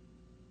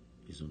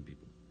his own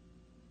people?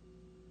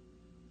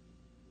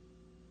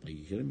 Are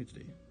you hearing me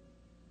today?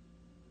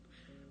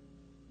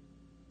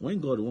 When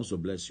God wants to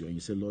bless you and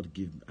you say, Lord,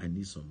 I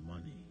need some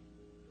money.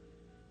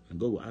 And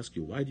God will ask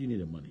you, why do you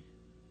need the money?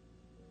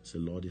 Say,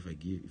 Lord, if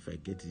I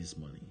get this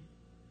money,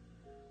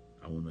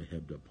 I want to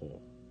help the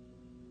poor.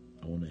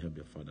 I want to help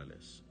the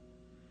fatherless.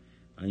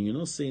 And you're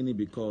not saying it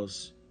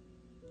because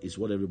it's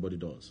what everybody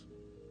does.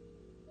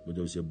 But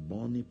there is a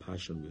burning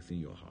passion within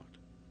your heart.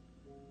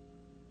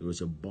 There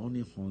is a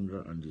burning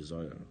hunger and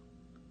desire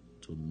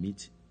to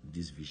meet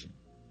this vision.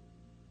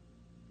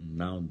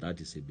 Now that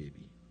is a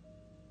baby.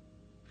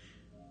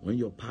 When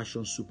your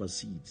passion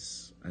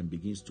supersedes and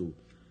begins to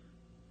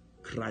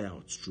cry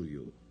out through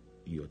you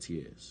in your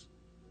tears,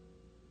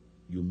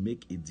 you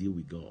make a deal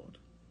with God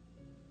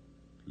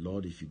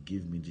Lord, if you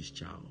give me this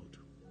child,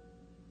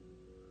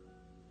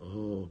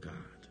 oh God,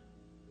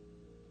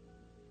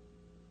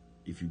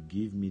 if you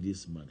give me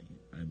this money,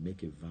 I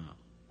make a vow,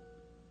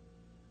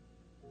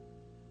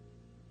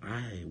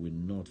 I will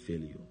not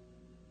fail you.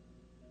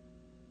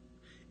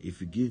 If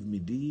you give me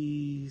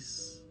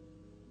this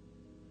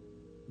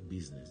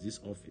business, this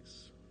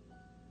office,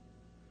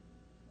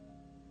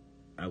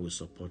 I will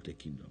support the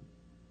kingdom.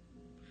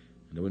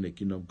 And then when the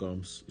kingdom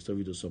comes, instead of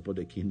you to support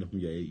the kingdom,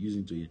 you are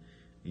using to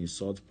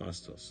insult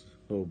pastors.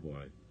 Oh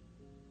boy.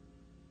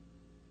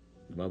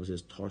 The Bible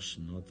says, touch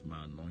not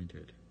my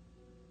anointed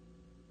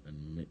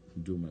and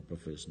do my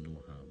prophets no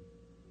harm.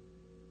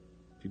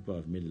 People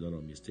have made a lot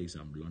of mistakes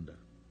and blunder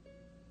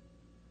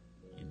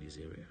in this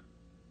area.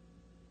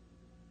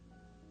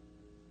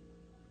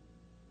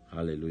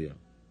 Hallelujah.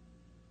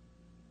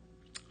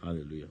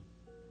 Hallelujah.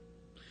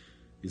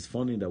 It's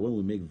funny that when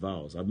we make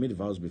vows, I've made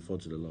vows before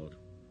to the Lord.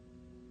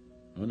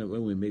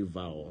 When we make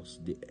vows,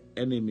 the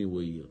enemy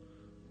will,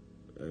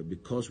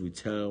 because we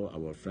tell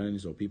our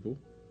friends or people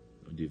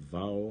the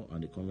vow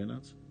and the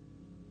covenant,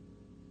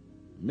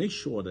 make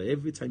sure that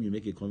every time you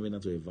make a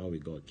covenant or a vow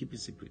with God, keep it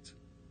secret.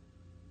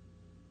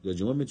 Because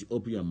the moment you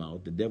open your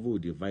mouth, the devil will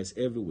devise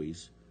every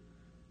ways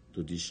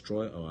to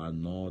destroy or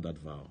annul that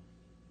vow.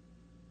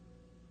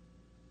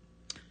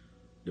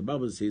 The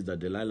Bible says that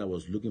Delilah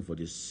was looking for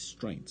the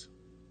strength,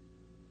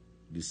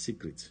 the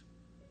secret,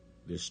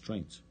 the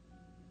strength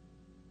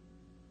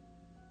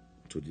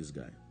to this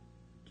guy,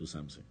 to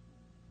Samson.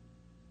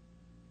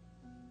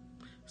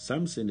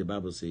 Samson, the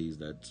Bible says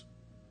that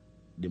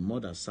the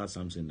mother sat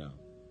Samson down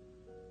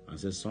and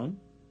said, son,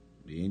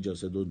 the angel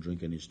said, don't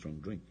drink any strong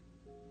drink.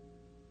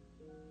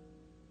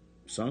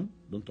 Son,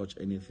 don't touch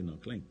anything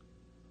unclean.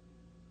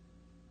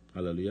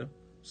 Hallelujah.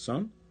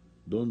 Son,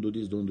 don't do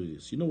this, don't do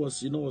this. You know what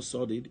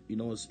Saul did? You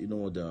know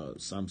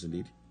what Samson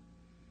did?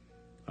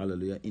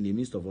 Hallelujah. In the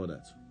midst of all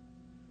that,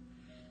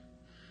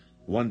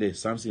 one day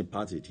Samson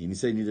parted and he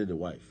said he needed a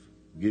wife.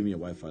 Give me a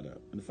wife, father.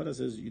 And the father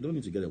says, you don't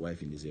need to get a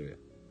wife in this area.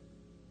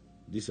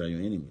 These are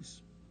your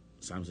enemies.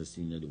 Samson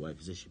still needed a wife.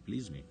 He said, she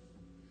pleased me.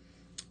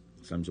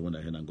 Samson went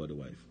ahead and got a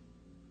wife.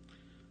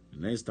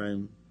 The next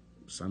time,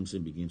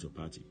 Samson began to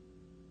party,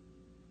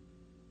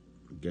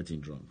 getting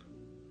drunk.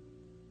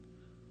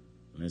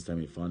 The next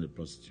time he found a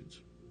prostitute.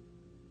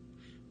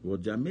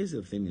 But the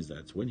amazing thing is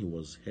that when he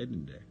was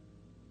heading there,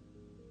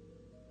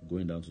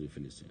 going down to the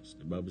Philistines,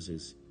 the Bible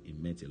says he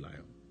met a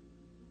lion.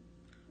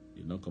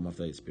 He did not come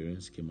after his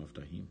parents, came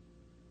after him.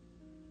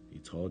 He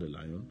told the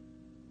lion.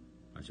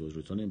 As he was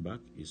returning back,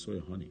 he saw a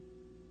honey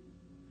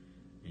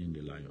in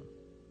the lion.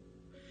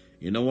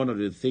 You know, one of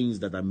the things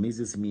that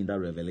amazes me in that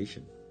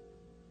revelation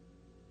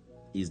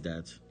is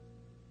that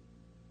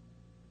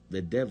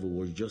the devil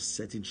was just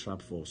setting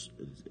trap for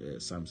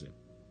Samson.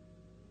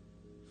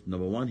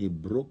 Number one, he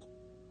broke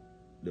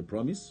the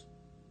promise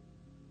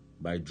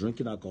by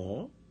drinking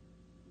alcohol.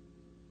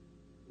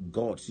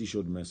 God still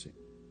showed mercy.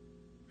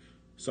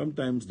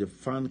 Sometimes the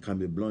fan can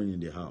be blowing in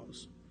the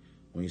house.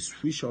 When you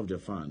switch off the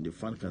fan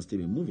can still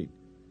be moving.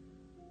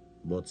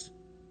 But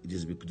it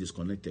is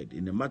disconnected.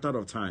 In a matter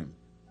of time,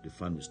 the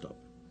fan will stop.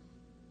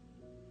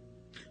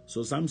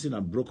 So Samson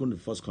had broken the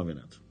first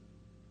covenant.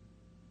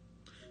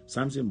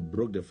 Samson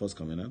broke the first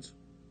covenant,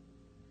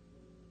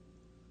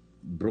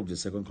 broke the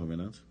second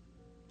covenant.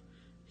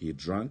 He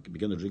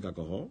began to drink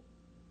alcohol.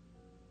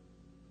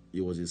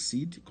 He was a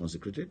seed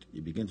consecrated.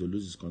 He began to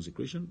lose his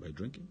consecration by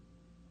drinking.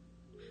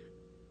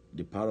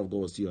 The power of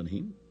God was still on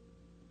him.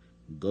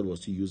 God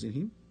was still using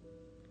him.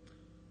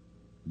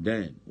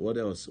 Then, what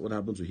else? What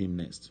happened to him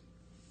next?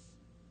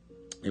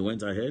 He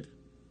went ahead,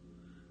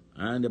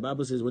 and the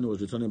Bible says when he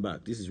was returning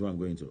back, this is where I'm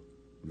going to.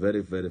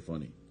 Very, very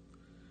funny.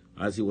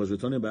 As he was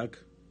returning back,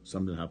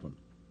 something happened.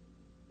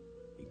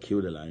 He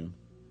killed a lion,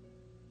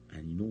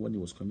 and you know when he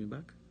was coming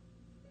back?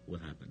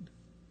 What happened?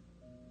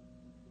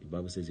 The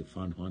Bible says he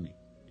found honey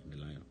in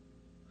the lion,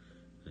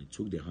 and he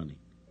took the honey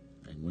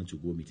and went to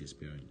go meet his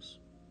parents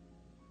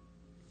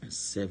and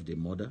served the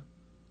mother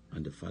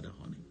and the father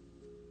honey.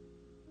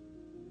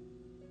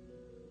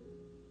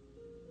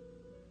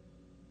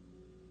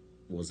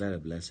 Was that a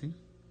blessing?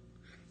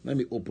 Let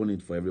me open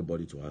it for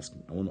everybody to ask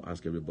me. I want to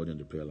ask everybody on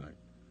the prayer line.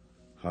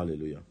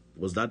 Hallelujah.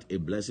 Was that a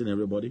blessing,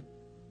 everybody?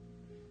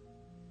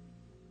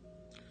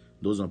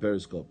 Those on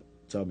Periscope,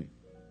 tell me.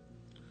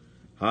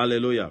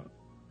 Hallelujah.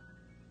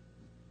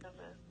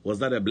 Was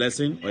that a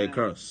blessing or a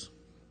curse?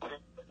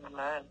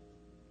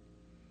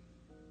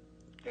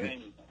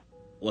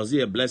 Was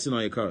it a blessing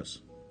or a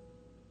curse?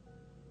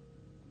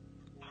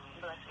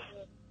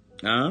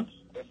 Huh?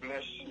 A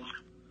blessing.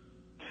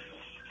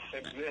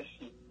 A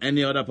blessing.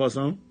 Any other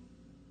person?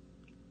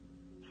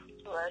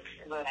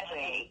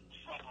 Blessing.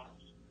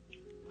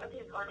 What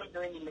is only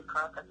doing in the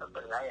carcass of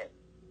the lion?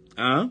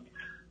 Huh?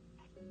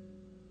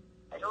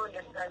 I don't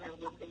understand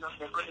the looking of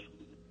the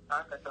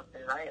carcass of the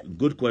lion.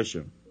 Good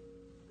question.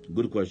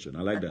 Good question.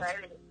 I like that.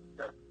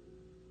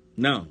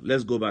 Now,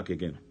 let's go back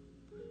again.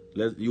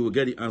 You will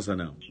get the answer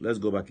now. Let's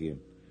go back again.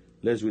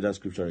 Let's read that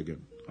scripture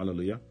again.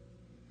 Hallelujah.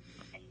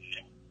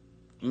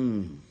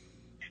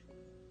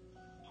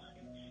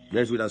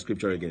 Let's read that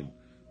scripture again.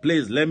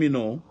 Please let me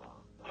know.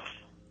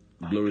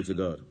 Glory to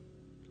God.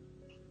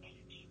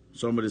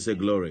 Somebody say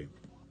glory.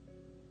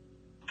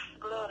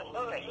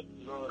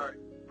 Glory.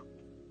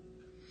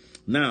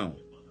 Now,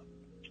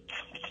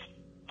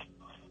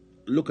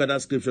 look at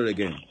that scripture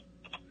again.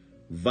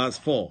 Verse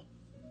 4.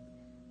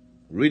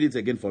 Read it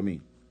again for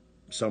me.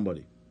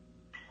 Somebody.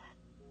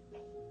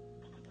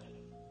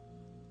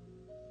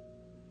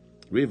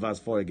 Read verse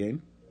 4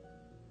 again.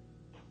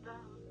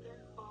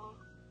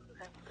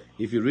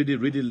 If you read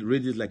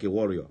it like a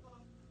warrior.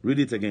 Read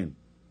it again.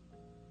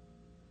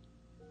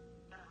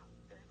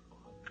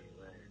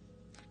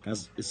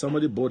 Is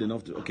somebody bold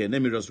enough to... Okay,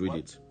 let me just read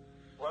it.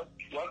 What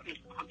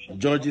is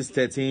Judges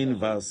 13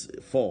 verse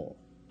 4.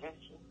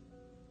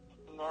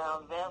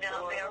 Now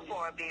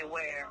therefore be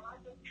aware.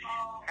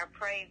 I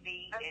pray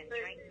thee, and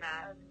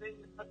drink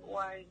not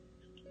wine,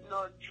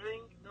 nor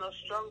drink, nor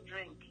strong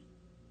drink,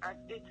 and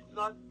eat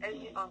not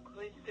any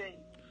unclean thing.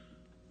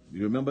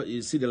 You remember,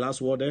 you see the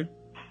last word there?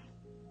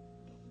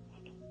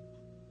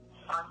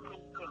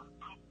 Unclean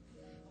thing.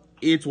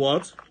 Eat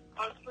what?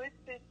 Unclean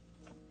thing.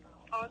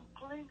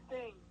 Unclean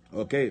thing.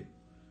 Okay.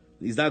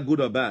 Is that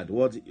good or bad?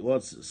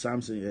 What's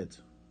Samson ate?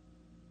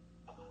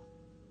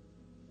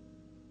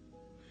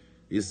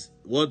 Is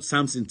what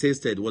Samson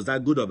tasted, was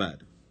that good or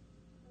bad?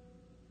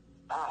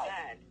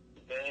 bad.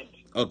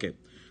 Okay.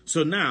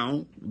 So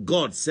now,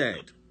 God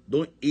said,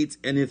 don't eat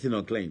anything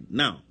unclean.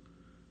 Now,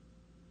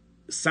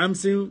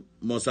 Samson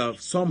must have,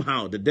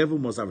 somehow, the devil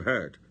must have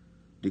heard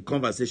the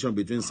conversation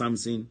between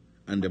Samson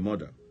and the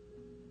mother.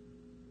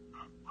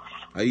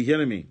 Are you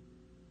hearing me?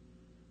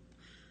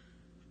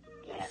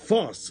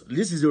 First,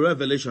 this is the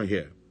revelation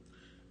here.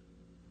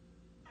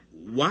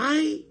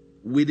 Why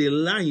will the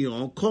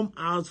lion come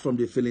out from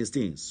the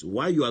Philistines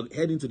while you are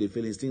heading to the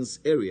Philistines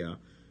area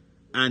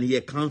and he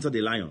encountered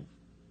the lion?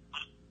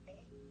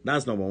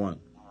 That's number one.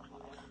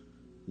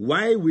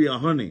 Why will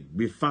honey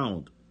be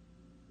found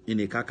in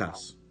a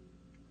carcass?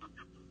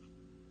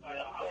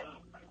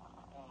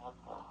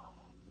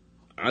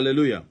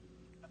 Hallelujah.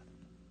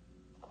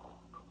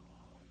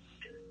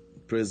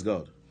 Praise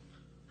God.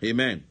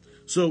 Amen.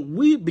 So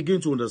we begin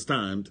to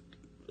understand,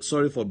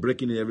 sorry for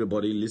breaking in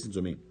everybody, listen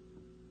to me.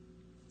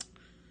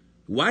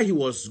 While he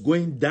was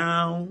going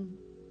down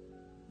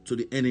to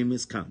the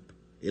enemy's camp,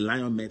 a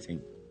lion met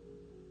him.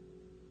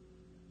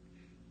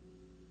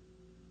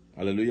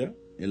 Hallelujah.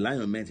 A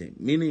lion met him.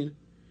 Meaning,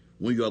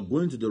 when you are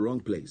going to the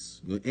wrong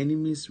place, your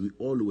enemies will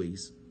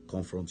always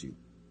confront you.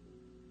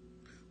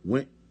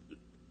 When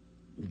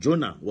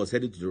Jonah was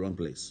headed to the wrong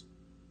place,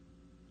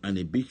 and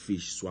a big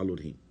fish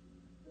swallowed him.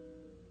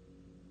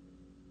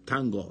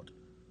 Thank God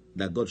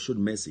that God showed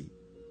mercy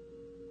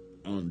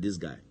on this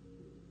guy.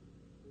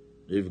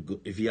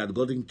 If he had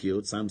gotten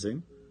killed,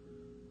 Samson,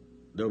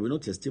 there would be no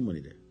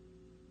testimony there.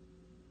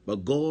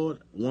 But God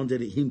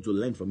wanted him to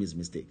learn from his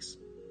mistakes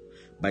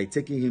by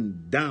taking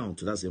him down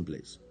to that same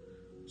place.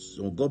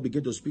 So God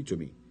began to speak to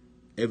me.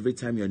 Every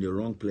time you're in the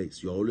wrong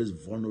place, you're always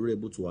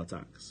vulnerable to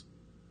attacks.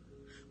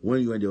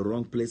 When you're in the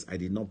wrong place, I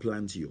did not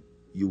plant you.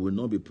 You will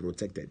not be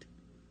protected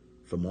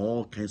from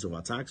all kinds of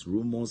attacks,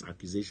 rumors,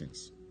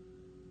 accusations.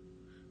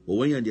 But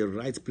when you're in the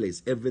right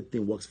place,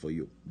 everything works for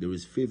you. There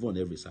is favor on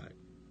every side.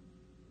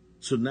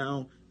 So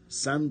now,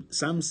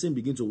 Samson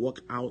began to walk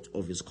out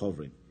of his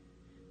covering.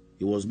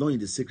 He was not in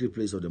the secret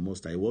place of the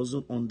Most High. He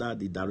wasn't under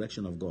the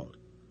direction of God.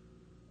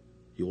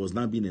 He was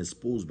not being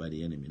exposed by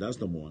the enemy. That's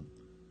number one.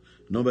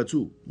 Number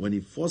two, when he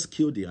first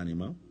killed the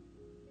animal,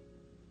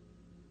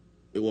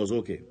 it was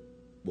okay.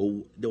 But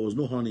there was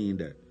no honey in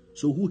there.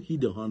 So who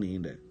hid the honey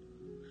in there?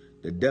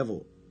 The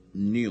devil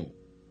knew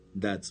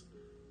that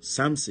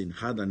Samson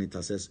had an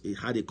intercessor, he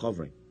had a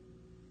covering.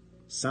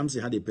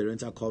 Samson had a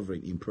parental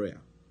covering in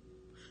prayer.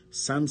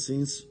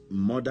 Samson's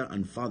mother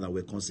and father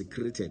were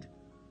consecrated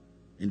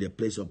in the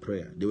place of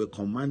prayer. They were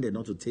commanded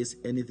not to taste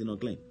anything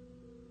unclean.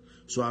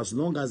 So as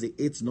long as they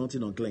ate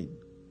nothing unclean,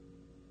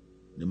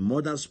 the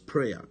mother's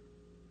prayer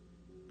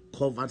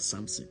covered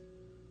Samson.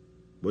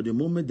 But the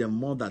moment the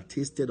mother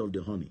tasted of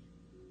the honey,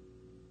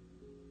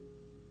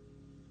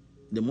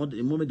 the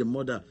moment the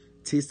mother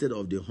tasted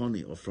of the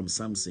honey from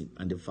Samson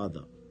and the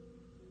father,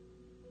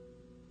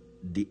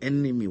 the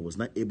enemy was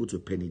not able to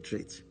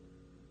penetrate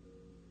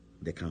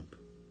the camp.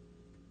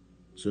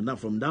 So now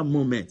from that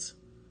moment,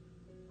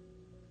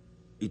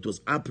 it was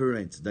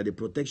apparent that the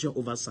protection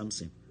over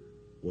Samson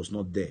was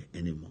not there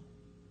anymore.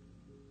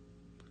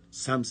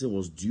 Samson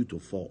was due to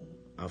fall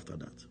after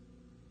that.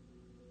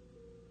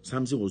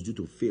 Samson was due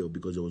to fail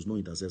because there was no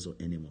intercessor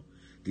anymore.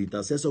 The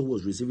intercessor who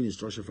was receiving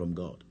instruction from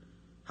God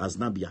has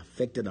now been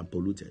affected and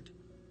polluted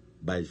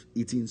by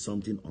eating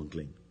something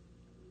unclean,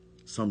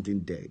 something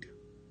dead.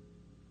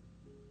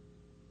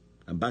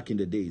 And back in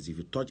the days, if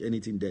you touch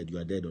anything dead, you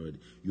are dead already.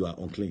 You are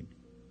unclean.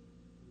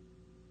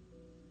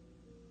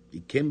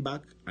 He came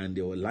back and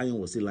the lion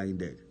was still lying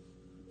dead.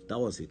 That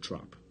was a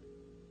trap.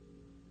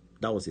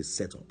 That was a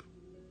setup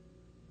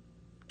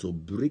to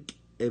break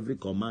every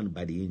command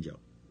by the angel.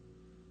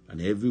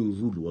 And every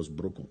rule was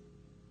broken.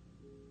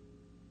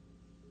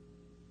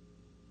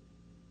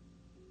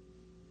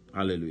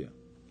 Hallelujah.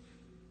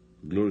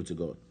 Glory to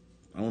God.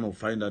 I want to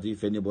find out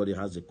if anybody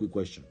has a quick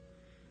question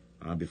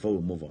before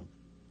we move on.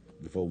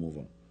 Before we move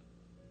on.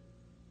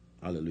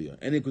 Hallelujah.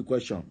 Any quick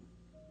question?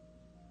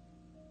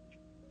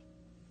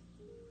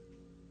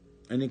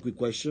 Any quick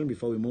question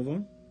before we move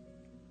on?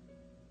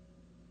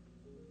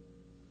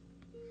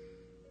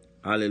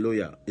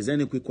 Hallelujah. Is there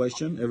any quick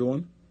question,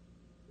 everyone?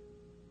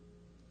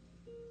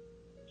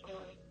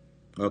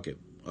 Okay.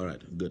 All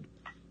right. Good.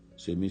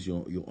 So it means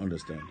you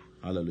understand.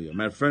 Hallelujah.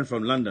 My friend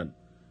from London,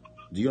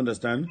 do you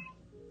understand?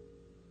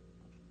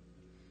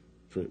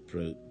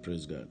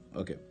 Praise God.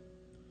 Okay.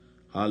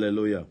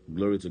 Hallelujah.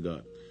 Glory to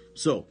God.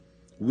 So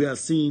we are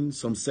seeing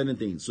some certain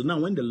things. So now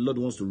when the Lord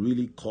wants to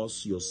really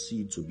cause your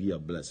seed to be a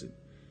blessing,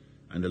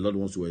 and the Lord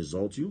wants to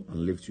exalt you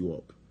and lift you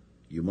up,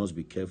 you must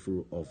be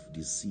careful of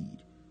the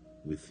seed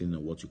within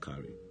what you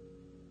carry.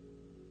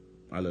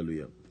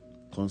 Hallelujah.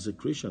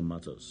 Consecration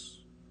matters.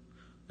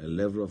 A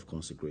level of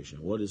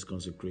consecration. What is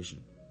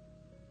consecration?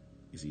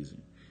 It's easy.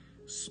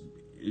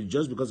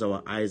 Just because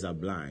our eyes are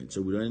blind,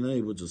 so we are not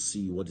able to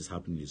see what is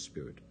happening in the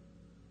spirit.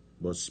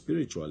 But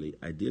spiritually,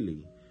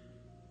 ideally,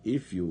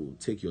 if you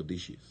take your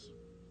dishes,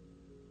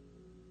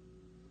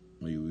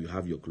 or you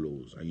have your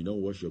clothes, and you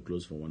don't wash your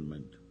clothes for 1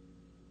 month,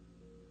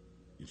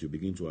 it will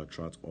begin to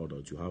attract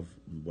odor, to have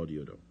body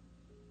odor.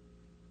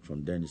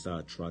 From then, you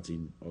start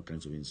attracting all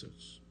kinds of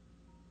insects.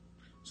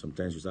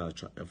 Sometimes you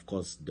start of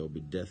course, there will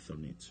be death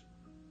on it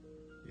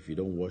if you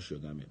don't wash your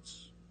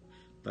garments.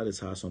 That is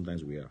how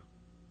sometimes we are.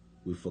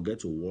 We forget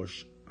to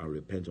wash and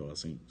repent of our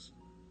sins.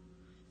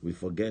 We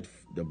forget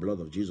the blood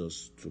of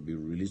Jesus to be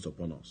released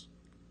upon us.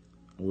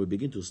 And we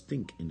begin to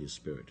stink in the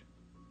spirit.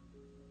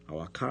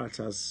 Our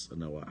characters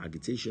and our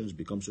agitations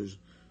become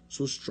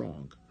so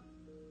strong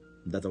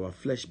that our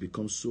flesh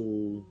becomes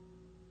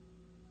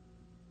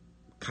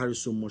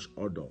carries so much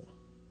odor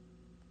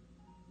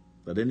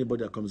that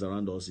anybody that comes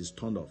around us is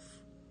turned off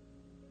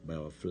by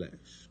our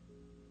flesh.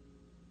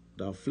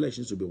 Our flesh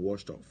needs to be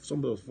washed off.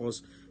 Some of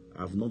us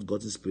have not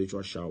gotten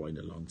spiritual shower in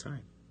a long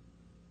time.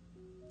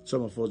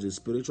 Some of us, the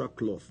spiritual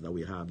cloth that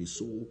we have is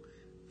so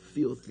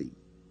filthy.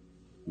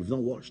 We've not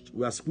washed.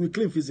 We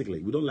clean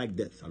physically. We don't like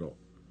death at all.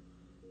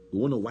 We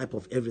want to wipe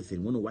off everything.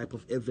 We want to wipe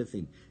off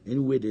everything.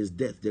 Anywhere there's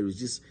death, there is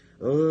this.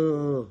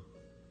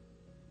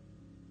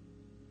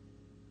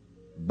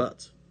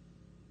 But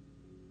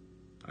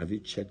have you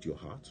checked your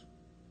heart?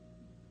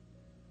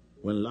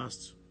 When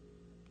last?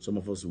 Some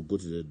of us will go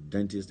to the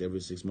dentist every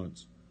 6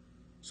 months.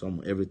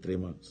 Some every 3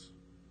 months.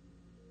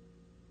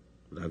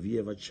 But have you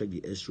ever checked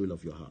the X-ray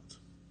of your heart?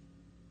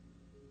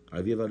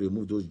 Have you ever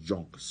removed those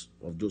junks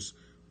of those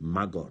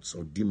maggots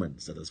or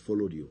demons that has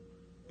followed you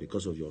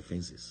because of your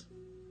offenses?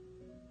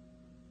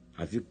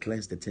 Have you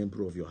cleansed the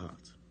temple of your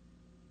heart?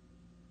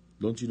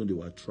 Don't you know they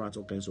will attract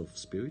all kinds of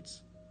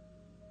spirits?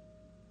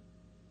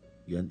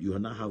 You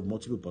now have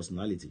multiple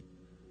personality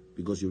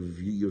because you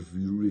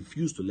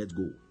refuse to let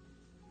go.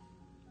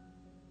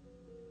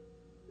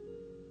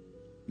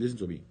 Listen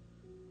to me.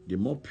 The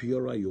more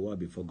purer you are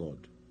before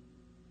God,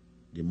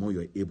 the more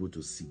you are able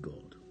to see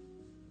God.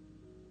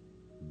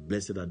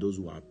 Blessed are those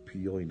who are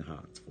pure in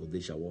heart, for they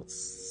shall what?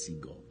 See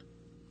God.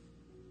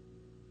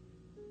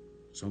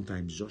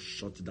 Sometimes just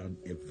shut down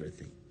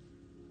everything.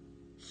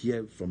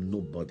 Hear from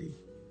nobody.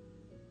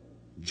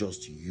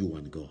 Just you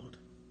and God.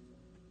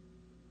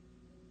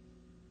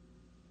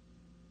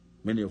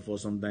 Many of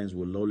us sometimes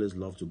will always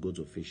love to go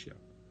to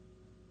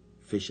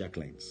facial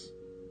cleanse.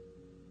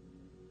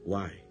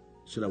 Why?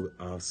 So that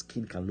our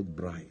skin can look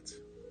bright.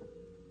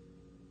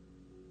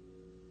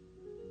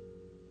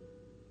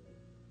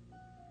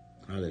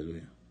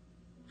 Hallelujah.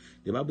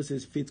 The Bible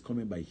says faith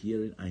coming by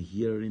hearing, and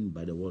hearing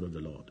by the word of the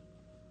Lord.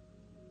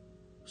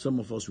 Some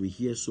of us, we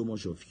hear so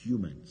much of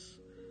humans.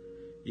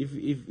 If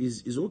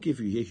it's okay if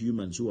you hear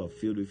humans who are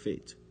filled with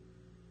faith,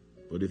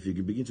 but if you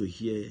can begin to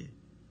hear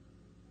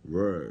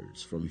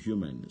words from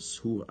humans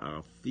who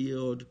are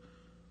filled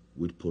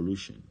with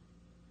pollution,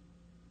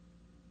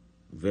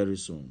 very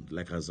soon,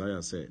 like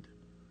Isaiah said,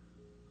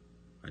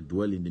 I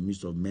dwell in the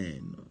midst of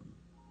men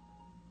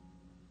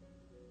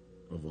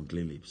of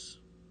unclean lips.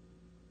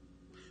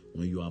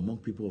 When you are among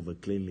people of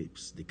unclean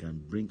lips, they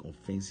can bring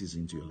offenses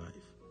into your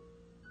life.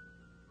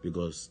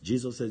 Because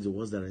Jesus says the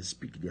words that I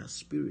speak, they are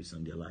spirits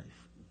and their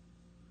life.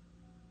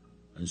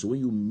 And so when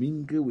you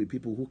mingle with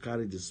people who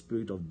carry the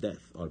spirit of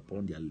death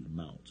upon their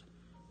mouth,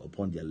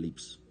 upon their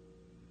lips,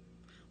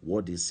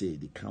 what they say,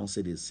 the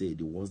counsel they say,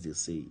 the words they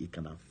say, it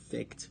can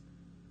affect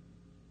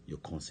your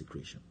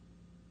consecration.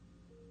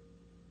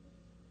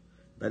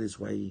 That is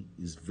why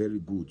it's very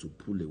good to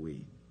pull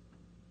away.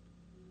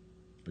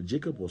 But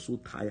Jacob was so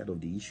tired of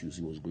the issues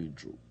he was going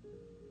through.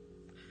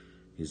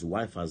 His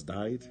wife has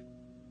died.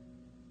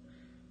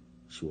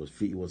 He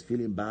was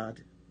feeling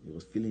bad. He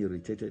was feeling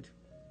irritated.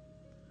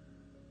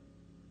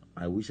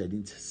 I wish I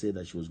didn't say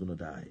that she was going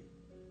to die.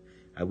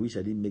 I wish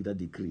I didn't make that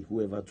decree.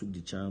 Whoever took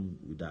the charm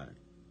will die.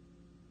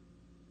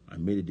 I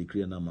made a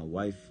decree, and now my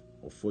wife,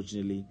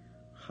 unfortunately,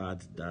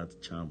 had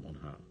that charm on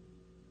her,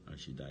 and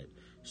she died.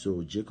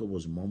 So Jacob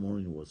was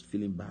murmuring. He was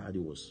feeling bad.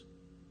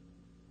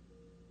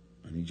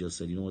 And he just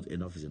said, you know what,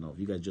 enough is enough.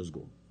 You guys just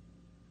go.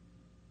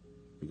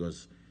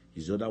 Because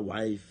his other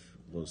wife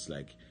was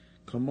like,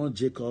 come on,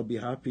 Jacob, be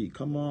happy.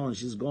 Come on,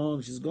 she's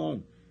gone, she's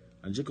gone.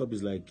 And Jacob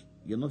is like,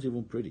 you're not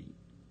even pretty.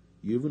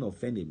 You even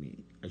offended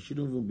me. I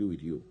shouldn't even be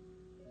with you.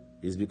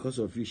 It's because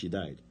of you she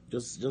died.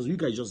 Just you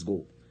guys just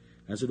go.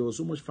 And so there was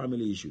so much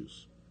family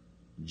issues.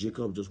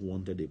 Jacob just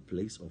wanted a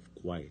place of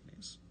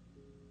quietness.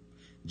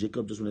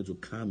 Jacob just wanted to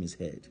calm his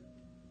head.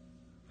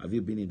 Have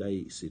you been in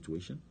that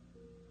situation?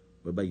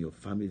 Whereby your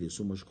family, there's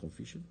so much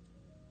confusion?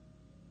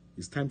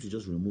 It's time to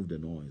just remove the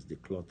noise, the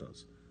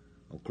clutters.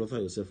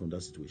 Unclutter yourself from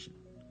that situation.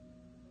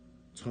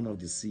 Turn off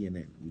the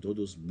CNN with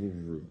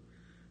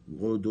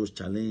all those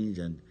challenge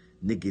and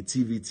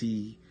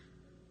negativity,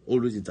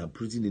 always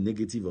interpreting the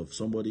negative of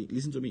somebody.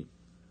 Listen to me.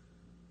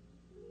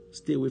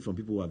 Stay away from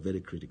people who are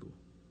very critical.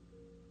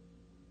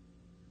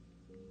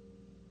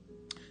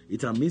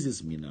 It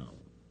amazes me now.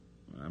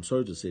 I'm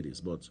sorry to say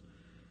this, but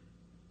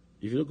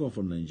if you don't come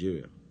from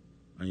Nigeria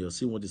and you're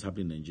seeing what is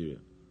happening in Nigeria,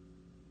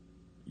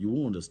 you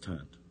won't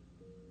understand.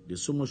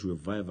 There's so much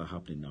revival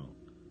happening now.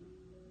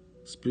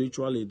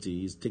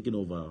 Spirituality is taking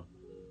over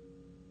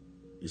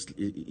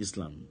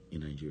Islam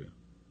in Nigeria.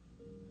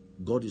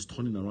 God is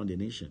turning around the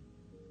nation.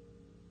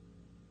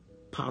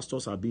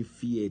 Pastors are being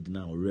feared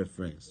now,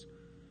 referenced,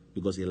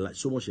 because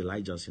so much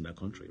Elijah's in that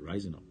country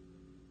rising up.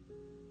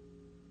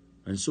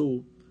 And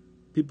so,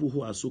 people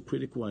who are so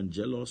critical and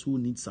jealous, who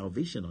need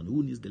salvation and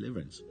who needs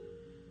deliverance,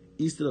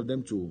 instead of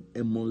them to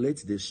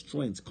emulate the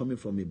strength coming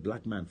from a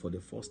black man for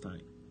the first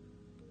time,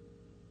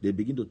 they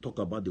begin to talk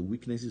about the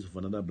weaknesses of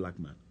another black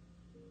man.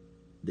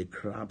 The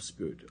crab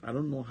spirit. I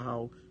don't know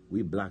how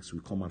we blacks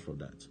will come out from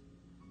that.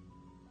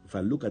 If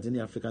I look at any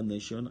African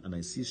nation and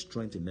I see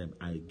strength in them,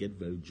 I get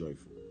very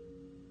joyful.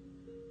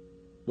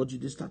 But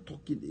they start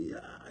talking,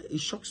 it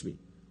shocks me.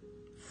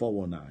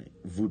 419,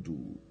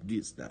 voodoo,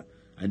 this, that.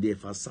 And they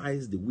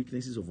emphasize the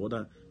weaknesses of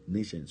other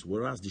nations,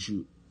 whereas they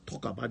should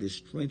talk about the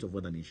strength of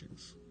other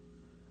nations.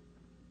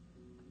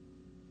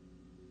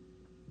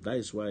 That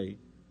is why,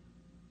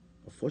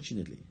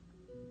 unfortunately,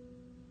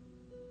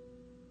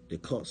 the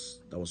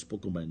curse that was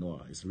spoken by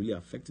Noah is really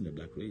affecting the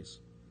black race.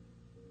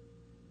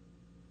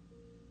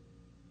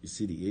 You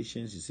see the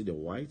Asians, you see the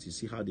whites, you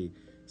see how they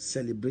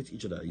celebrate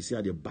each other, you see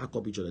how they back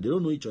up each other. They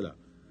don't know each other,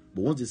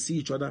 but once they see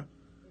each other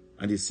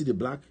and they see the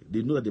black,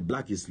 they know that the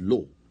black is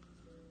low.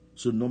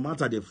 So no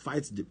matter they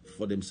fight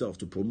for themselves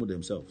to promote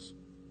themselves,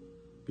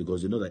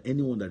 because they know that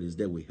anyone that is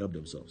there will help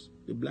themselves.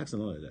 The blacks are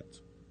not like that.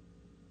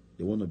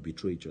 They want to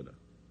betray each other.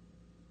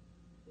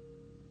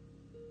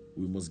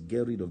 We must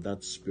get rid of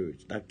that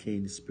spirit, that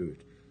Cain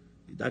spirit.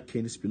 That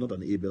Cain spirit, not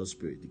an Abel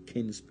spirit, the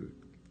Cain spirit.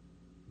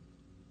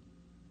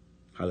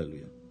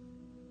 Hallelujah.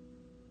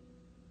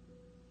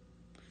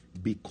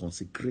 Be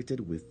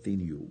consecrated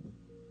within you.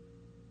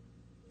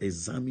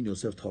 Examine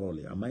yourself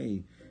thoroughly.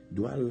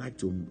 Do I like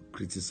to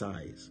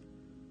criticize?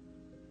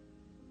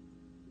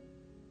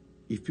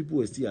 If people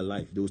were still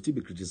alive, they would still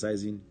be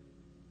criticizing.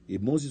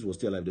 If Moses was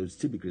still alive, they would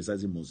still be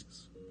criticizing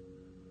Moses.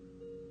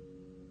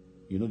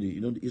 You know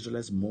the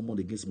Israelites murmured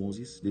against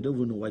Moses. They don't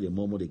even know why they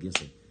murmured against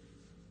him.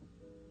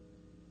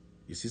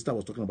 His sister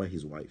was talking about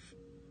his wife.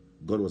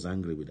 God was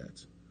angry with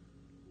that.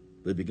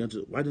 They began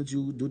to, why don't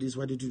you do this?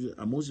 Why did you do that?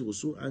 And Moses was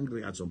so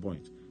angry at some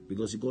point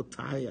because he got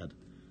tired.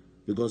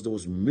 Because there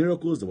was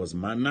miracles, there was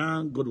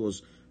manna, God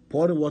was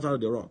pouring water out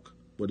of the rock.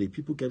 But the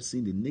people kept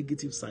seeing the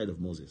negative side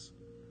of Moses.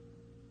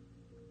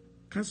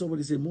 Can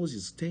somebody say,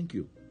 Moses, thank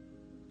you?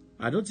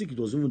 I don't think it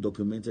was even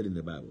documented in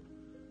the Bible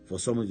for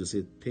someone to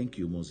say, thank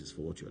you, Moses,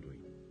 for what you are doing.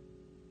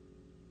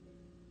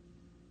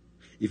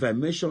 If I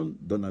mention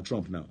Donald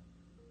Trump now,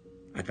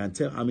 I can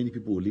tell how many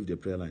people will leave the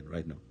prayer line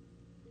right now.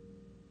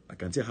 I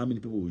can tell how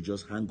many people will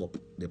just hang up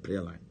the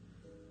prayer line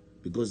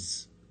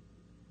because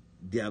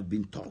they have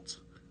been taught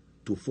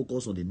to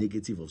focus on the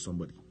negative of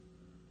somebody.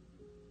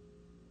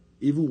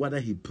 Even whether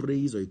he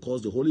prays or he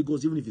calls the Holy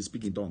Ghost, even if he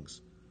speaks in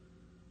tongues,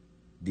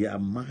 their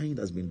mind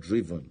has been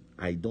driven.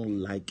 I don't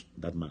like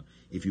that man.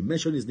 If you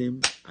mention his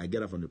name, I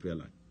get up from the prayer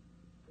line.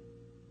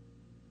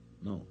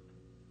 No.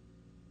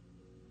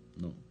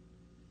 No.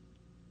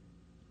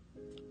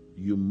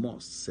 You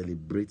must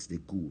celebrate the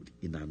good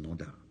in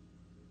another,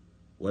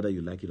 whether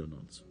you like it or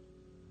not.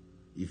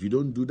 If you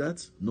don't do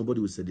that,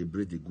 nobody will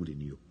celebrate the good in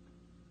you.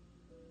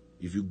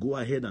 If you go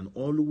ahead and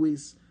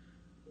always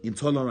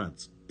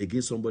intolerant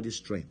against somebody's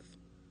strength,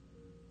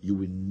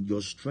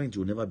 your strength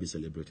will never be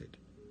celebrated.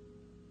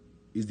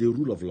 It's the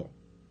rule of law.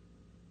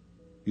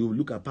 You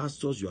look at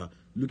pastors, you are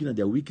looking at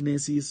their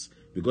weaknesses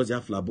because they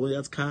have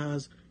flamboyant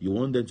cars, you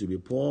want them to be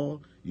poor,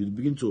 you're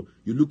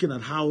looking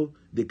at how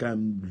they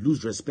can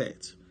lose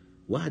respect.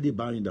 Why are they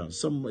bowing down?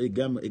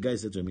 A guy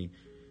said to me,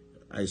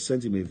 I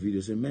sent him a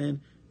video, said,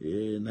 man,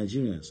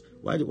 Nigerians,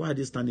 why are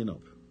they standing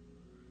up?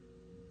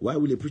 Why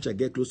will a preacher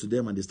get close to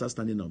them and they start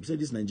standing up? He said,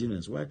 these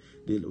Nigerians, why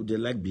they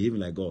like behaving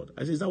like God?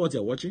 I said, is that what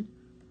you're watching?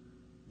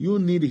 You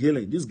need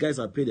healing. These guys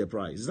are paid a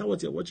price. Is that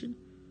what you're watching?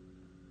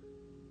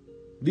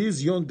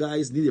 These young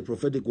guys need a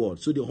prophetic word.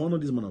 So they honor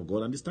this man of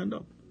God and they stand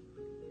up.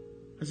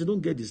 I said,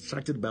 don't get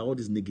distracted by all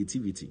this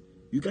negativity.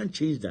 You can't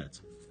change that.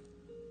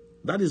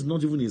 That is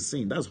not even a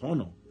sin. That's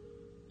honor.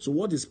 So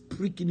what is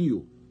pricking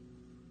you?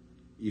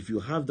 If you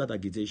have that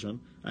agitation,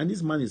 and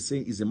this man is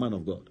saying he's a man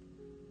of God.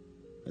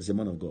 As a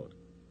man of God.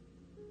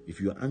 If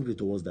you are angry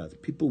towards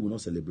that, people will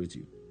not celebrate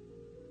you.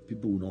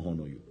 People will not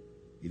honor you.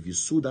 If you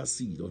sow that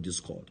seed of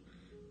discord,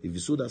 if you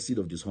sow that seed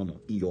of dishonor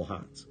in your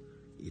heart,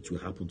 it will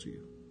happen to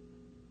you.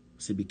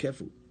 So be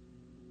careful.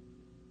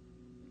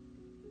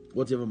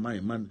 Whatever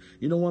man.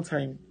 You know, one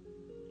time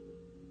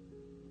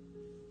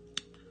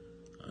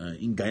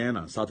in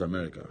Guyana, South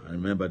America, I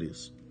remember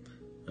this.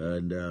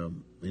 And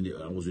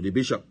I was with the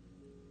bishop.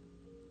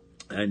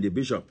 And the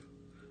bishop,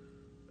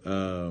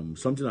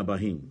 something about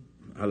him,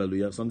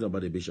 hallelujah, something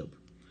about the bishop.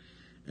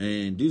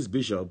 And this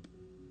bishop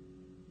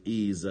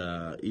is,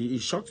 he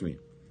shocked me.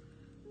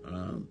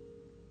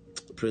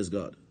 Praise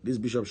God. This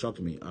bishop shocked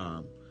me.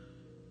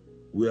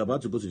 We were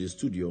about to go to the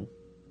studio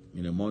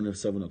in the morning,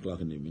 7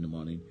 o'clock in the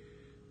morning,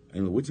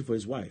 and we were waiting for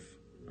his wife.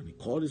 And he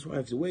called his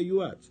wife, said, "Where are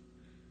you at?"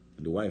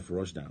 And the wife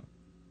rushed down.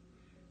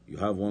 You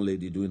have one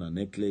lady doing a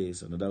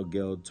necklace, another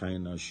girl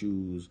tying her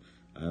shoes,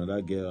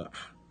 another girl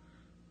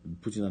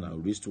putting on her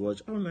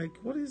wristwatch. I'm like,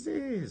 what is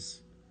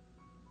this?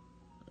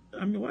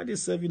 I mean, why are they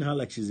serving her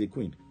like she's a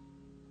queen?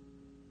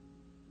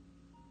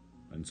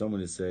 And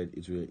somebody said,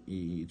 it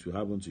will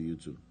happen to you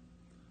too.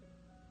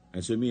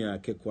 And so me, I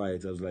kept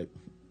quiet. I was like,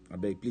 I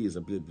beg, please.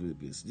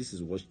 This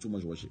is too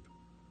much worship.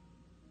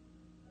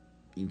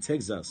 In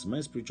Texas,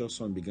 my spiritual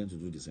son began to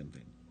do the same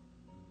thing.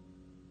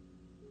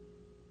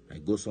 I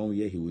go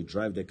somewhere, he will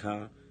drive the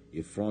car,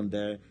 in front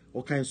there,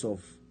 all kinds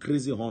of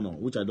crazy honor,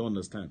 which I don't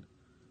understand.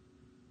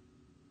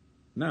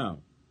 Now,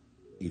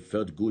 it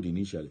felt good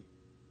initially,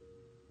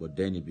 but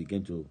then it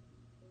began to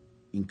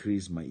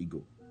increase my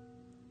ego.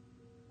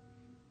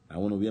 I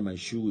want to wear my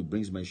shoe, it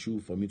brings my shoe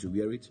for me to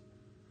wear it.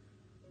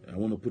 I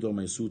want to put on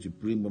my suit,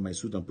 it brings my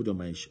suit and put on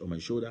my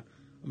shoulder.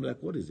 I'm like,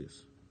 what is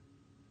this?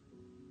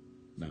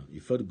 Now,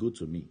 it felt good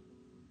to me.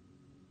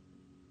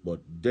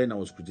 But then I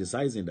was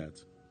criticizing that.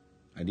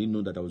 I didn't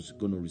know that I was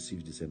going to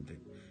receive the same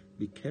thing.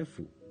 Be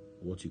careful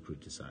what you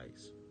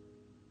criticize,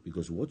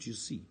 because what you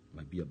see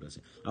might be a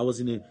blessing. I was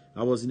in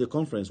a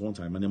conference one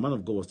time, and a man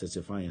of God was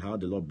testifying how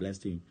the Lord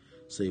blessed him.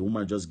 So a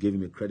woman just gave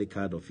him a credit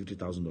card of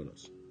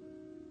 $50,000,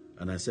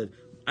 and I said,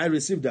 I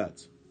received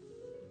that.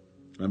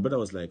 My brother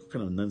was like, what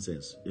kind of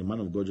nonsense? A man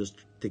of God just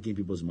taking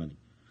people's money.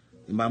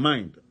 In my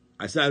mind,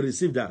 I said, I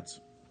received that.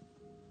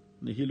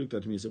 And he looked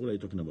at me and said, what are you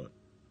talking about?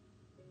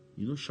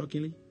 You know,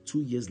 shockingly,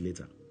 2 years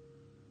later,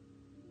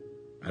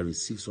 I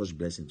received such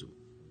blessing too.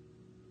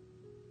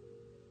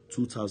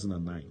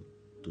 2009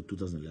 to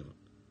 2011,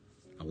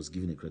 I was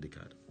given a credit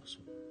card also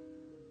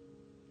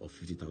of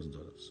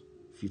 $50,000.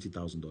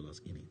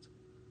 $50,000 in it.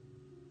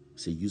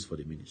 Say, used for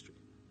the ministry.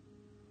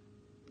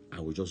 I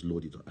will just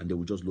load it up, and they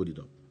will just load it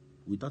up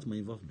without my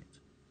involvement.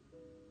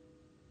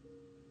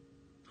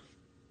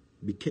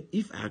 Because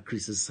if I had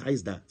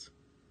criticized that,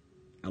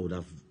 I would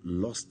have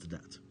lost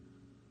that.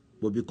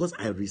 But because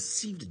I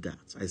received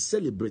that, I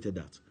celebrated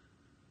that,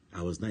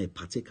 I was now a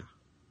partaker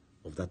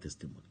of that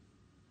testimony.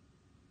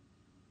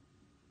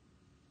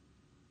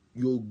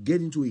 You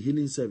get into a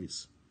healing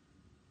service.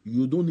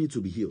 You don't need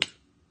to be healed.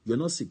 You're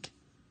not sick.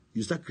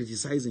 You start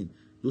criticizing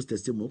those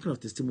testimonies. What kind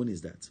of testimony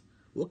is that?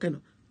 Why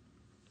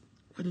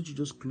don't you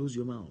just close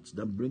your mouth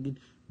than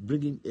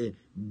bringing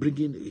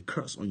a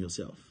curse on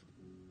yourself?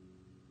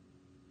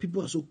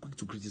 People are so quick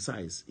to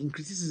criticize. In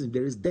criticism,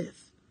 there is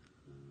death.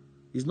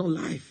 It's not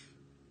life.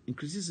 In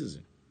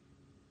criticism,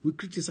 we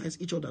criticize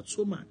each other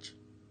so much.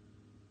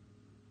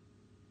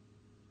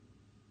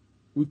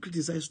 We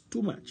criticize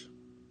too much.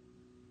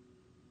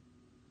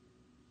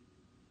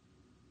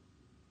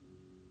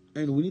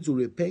 And we need to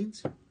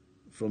repent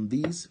from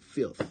this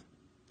filth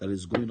that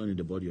is going on in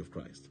the body of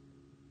Christ.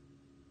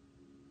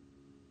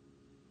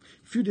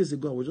 A few days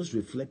ago, I was just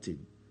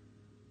reflecting.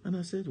 And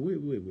I said, wait.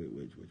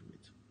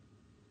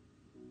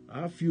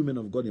 I have few men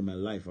of God in my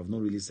life I've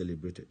not really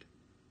celebrated.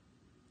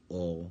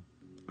 Or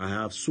I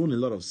have sown a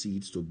lot of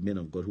seeds to men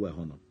of God who I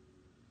honor.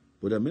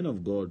 But the men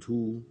of God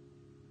who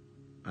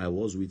I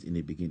was with in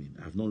the beginning,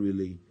 I have not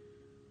really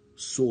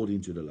sowed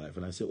into the life.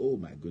 And I said, oh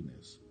my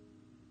goodness.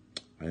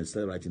 I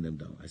started writing them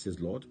down. I said,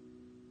 Lord,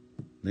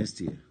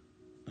 next year,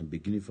 and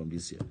beginning from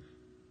this year,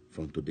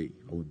 from today,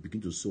 I will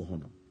begin to sow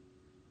honor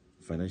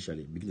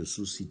financially, begin to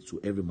sow seed to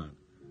every man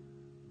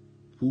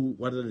who,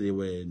 whether they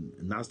were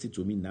nasty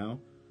to me now,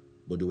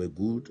 but they were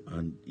good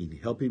and in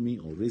helping me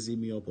or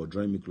raising me up or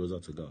drawing me closer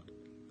to God,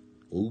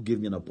 or who gave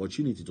me an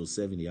opportunity to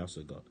serve in the house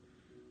of God.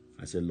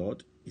 I said,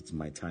 Lord, it's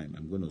my time.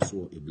 I'm going to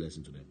sow a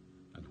blessing to them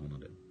and honor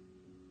them.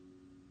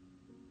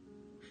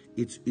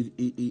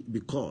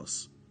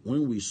 Because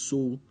when we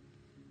sow,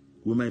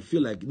 we might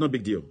feel like, not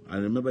big deal. I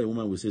remember a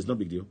woman would say, it's not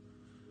big deal.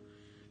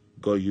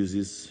 God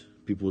uses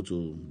people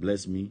to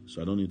bless me,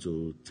 so I don't need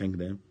to thank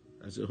them.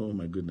 I said, oh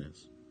my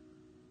goodness.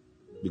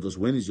 Because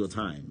when is your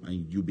time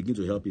and you begin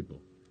to help people,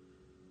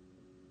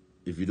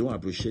 if you don't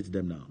appreciate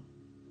them now,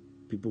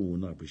 people will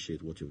not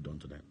appreciate what you've done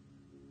to them.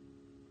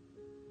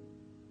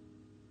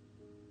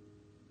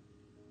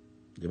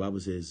 The Bible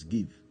says,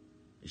 give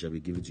it shall be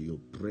given to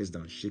you. Pressed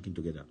down, shaken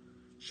together,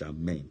 shall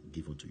men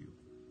give unto you.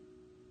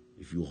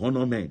 If you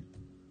honor men,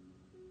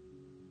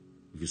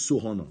 if you sow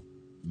honor,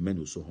 men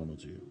will sow honor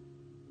to you.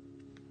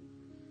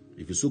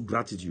 If you sow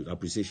gratitude,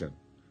 appreciation,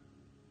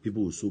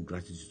 people will sow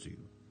gratitude to you.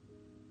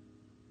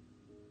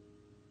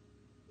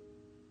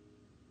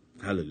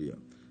 Hallelujah.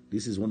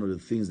 This is one of the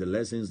things, the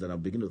lessons that I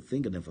begin to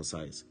think and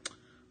emphasize.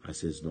 I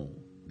says, no,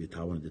 the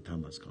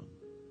time has come.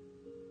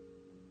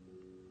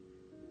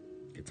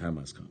 The time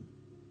has come.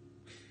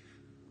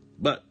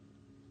 But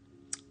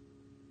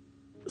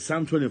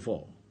Psalm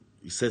 24,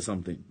 it says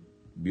something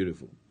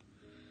beautiful.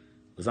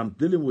 Because I'm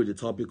dealing with a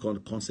topic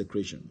called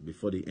consecration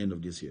before the end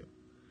of this year.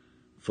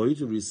 For you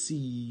to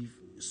receive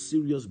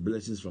serious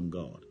blessings from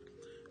God,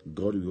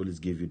 God will always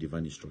give you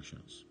divine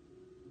instructions.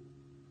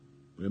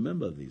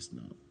 Remember this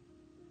now.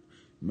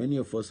 Many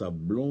of us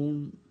have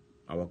blown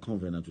our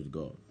covenant with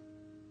God.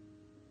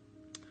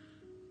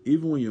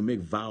 Even when you make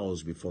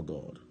vows before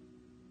God,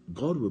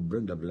 God will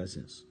bring the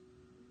blessings.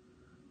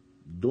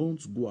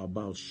 Don't go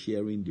about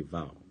sharing the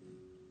vow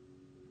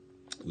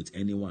with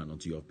anyone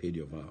until you have paid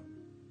your vow.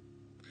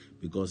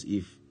 Because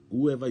if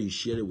whoever you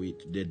share it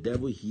with, the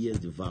devil hears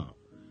the vow,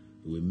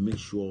 he will make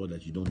sure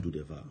that you don't do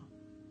the vow.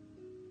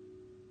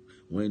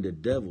 When the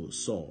devil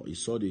he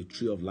saw the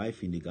tree of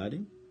life in the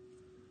garden.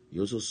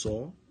 He also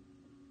saw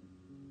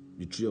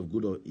the tree of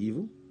good or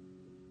evil.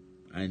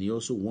 And he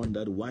also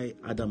wondered why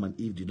Adam and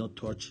Eve did not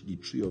touch the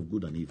tree of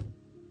good and evil.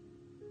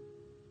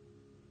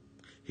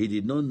 He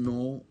did not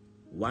know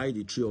why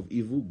the tree of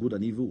evil, good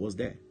and evil was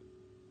there.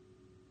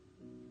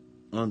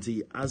 Until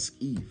he asked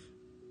Eve,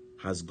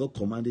 has God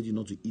commanded you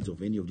not to eat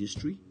of any of this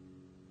tree?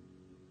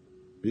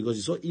 Because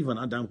he saw Eve and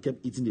Adam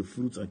kept eating the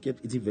fruits and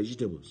kept eating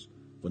vegetables,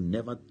 but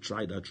never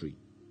tried that tree.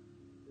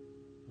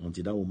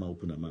 Until that woman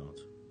opened her mouth.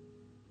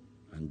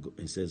 And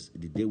it says,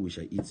 the day we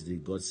shall eat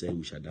it, God said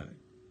we shall die.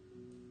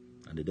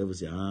 And the devil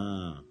said,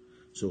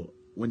 So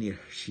when he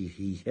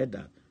heard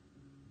that,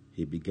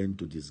 he began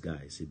to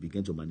disguise. He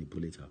began to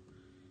manipulate her.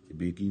 He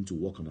began to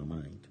work on her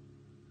mind.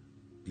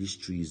 This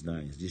tree is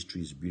nice. This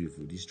tree is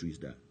beautiful. This tree is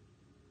that.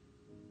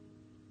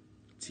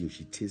 Till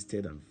she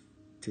tasted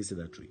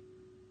that tree.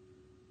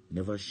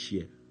 Never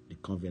share the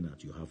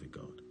covenant you have with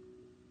God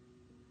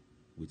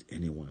with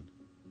anyone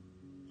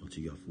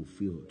until you have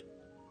fulfilled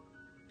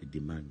the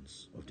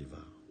demands of the vow.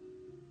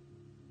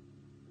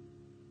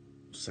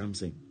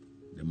 Samson,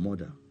 the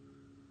mother,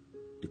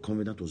 the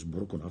covenant was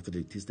broken after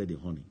they tasted the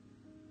honey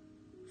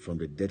from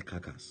the dead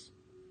carcass.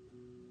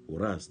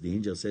 Whereas the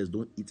angel says,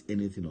 don't eat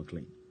anything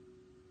unclean.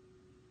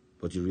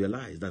 But you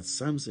realize that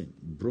Samson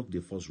broke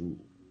the first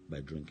rule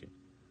by drinking.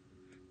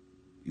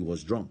 He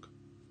was drunk,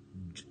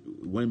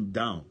 went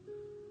down,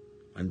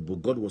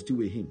 but God was still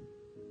with him.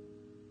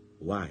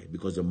 Why?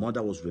 Because the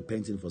mother was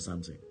repenting for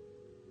Samson.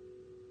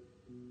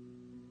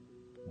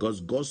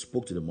 God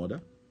spoke to the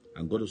mother,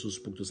 and God also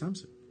spoke to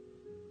Samson.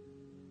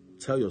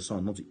 Tell your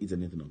son not to eat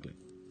anything unclean.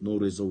 No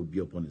razor will be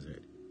upon his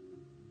head.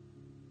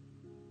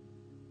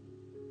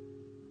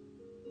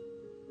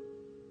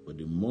 But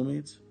the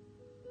moment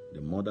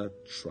the mother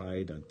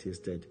tried and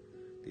tasted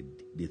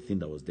the thing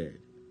that was dead,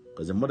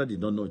 because the mother did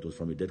not know it was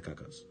from a dead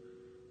carcass.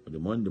 But the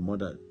moment the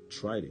mother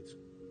tried it,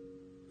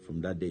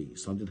 from that day,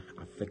 something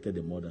affected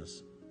the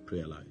mother's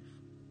prayer life.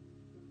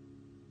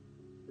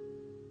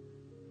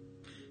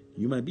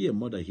 You might be a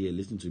mother here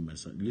listening to my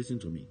son, listen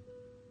to me.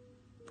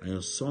 And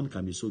your son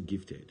can be so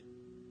gifted.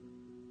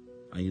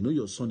 And you know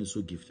your son is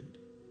so gifted.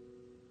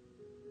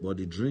 But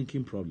the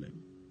drinking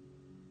problem,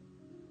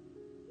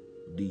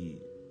 the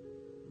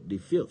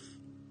filth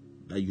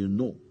that you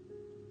know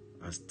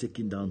has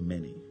taken down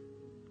many.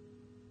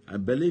 I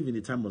believe in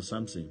the time of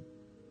Samson,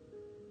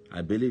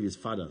 I believe his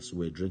fathers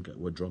were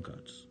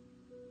drunkards.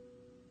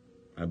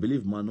 I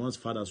believe Manoah's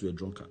fathers were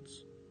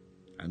drunkards.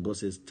 And God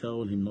says,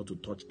 tell him not to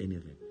touch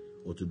anything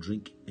or to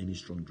drink any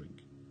strong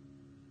drink.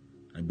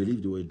 I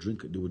believe they were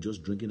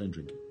just drinking and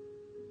drinking.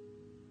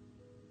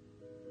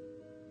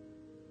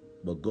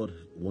 But God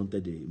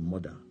wanted a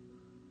mother.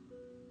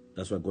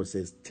 That's why God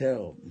says,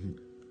 do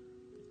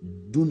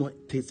not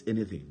taste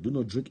anything. Do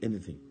not drink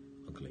anything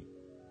unclean.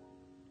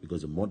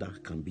 Because the mother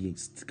can be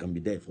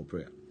there for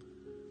prayer.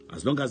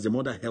 As long as the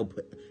mother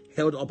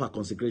held up her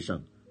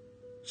consecration,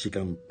 she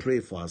can pray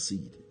for her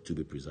seed to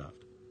be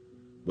preserved.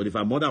 But if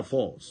her mother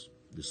falls,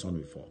 the son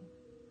will fall.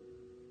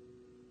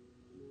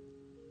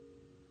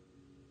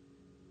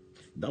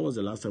 That was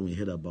the last time we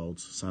heard about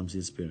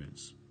Samson's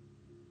parents.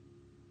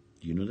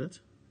 Do you know that?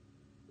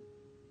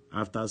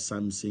 After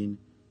Samson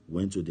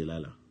went to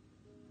Delilah,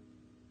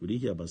 we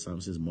didn't hear about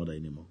Samson's mother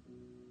anymore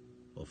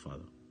or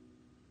father.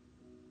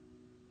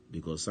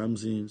 Because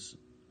Samson's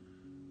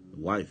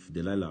wife,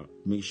 Delilah,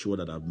 made sure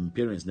that her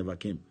parents never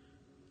came.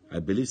 I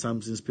believe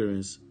Samson's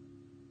parents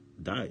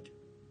died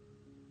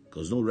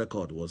because no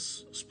record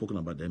was spoken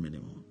about them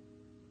anymore.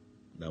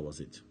 That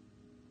was it.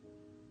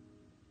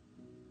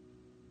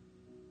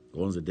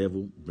 Once the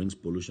devil brings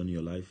pollution in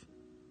your life,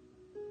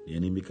 the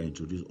enemy can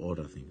introduce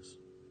other things.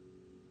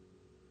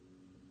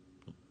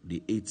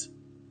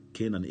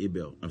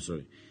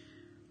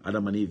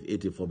 Adam and Eve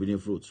ate a forbidden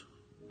fruit.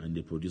 and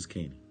they produced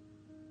Cain.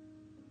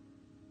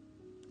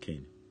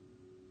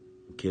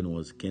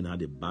 Cain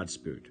had a bad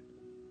spirit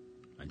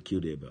and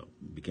killed Abel,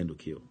 began to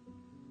kill.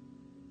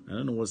 I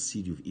don't know what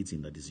seed you've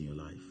eaten that is in your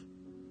life.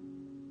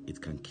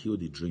 It can kill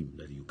the dream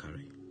that you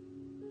carry.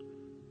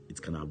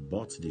 It can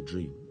abort the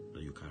dream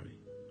that you carry.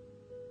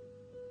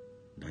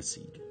 That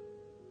seed.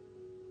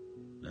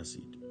 That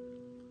seed.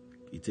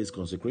 It takes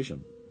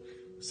consecration.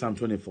 Psalm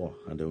 24,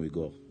 and then we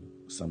go.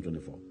 Psalm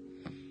 24.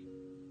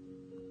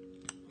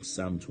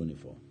 Psalm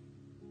 24.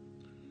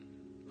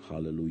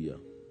 Hallelujah.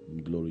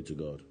 Glory to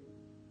God.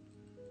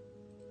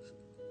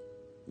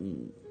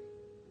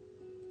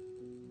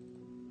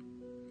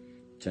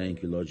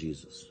 Thank you, Lord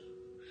Jesus.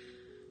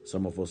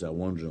 Some of us are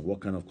wondering, what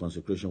kind of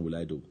consecration will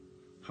I do?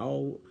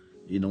 How,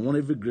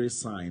 every great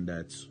sign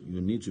that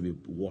you need to be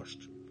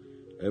washed.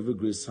 Every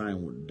great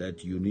sign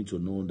that you need to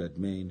know that,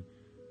 man,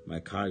 my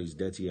car is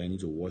dirty, I need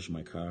to wash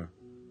my car.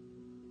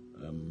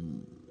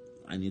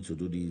 I need to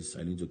do this,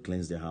 I need to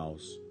cleanse the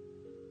house.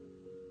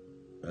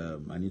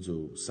 I need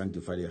to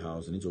sanctify the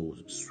house, I need to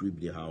sweep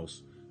the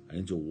house, I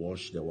need to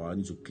wash the wall, I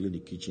need to clean the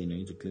kitchen, I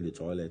need to clean the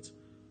toilet.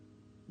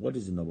 What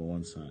is the number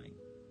one sign?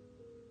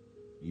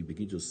 You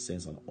begin to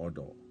sense an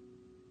odor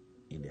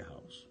in the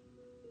house.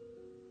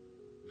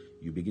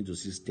 You begin to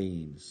see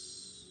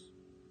stains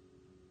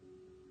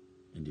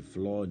in the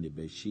floor, in the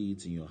bed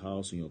sheets, in your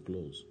house, in your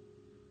clothes.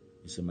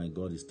 You say, my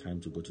God, it's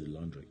time to go to the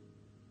laundry.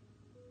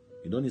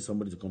 You don't need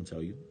somebody to come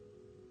tell you.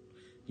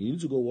 You need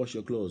to go wash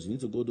your clothes. You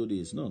need to go do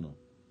this. No.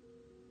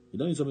 You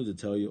don't need somebody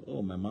to tell you,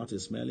 oh, my mouth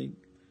is smelling.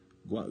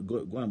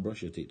 Go and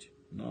brush your teeth.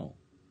 No.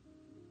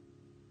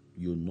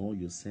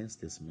 You sense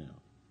the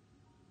smell.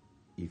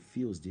 It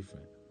feels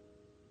different.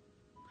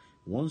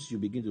 Once you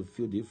begin to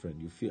feel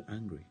different, you feel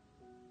angry.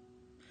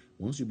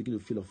 Once you begin to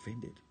feel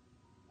offended.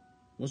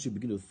 Once you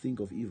begin to think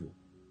of evil.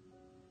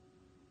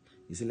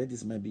 He said, let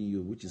this mind be in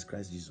you, which is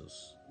Christ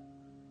Jesus.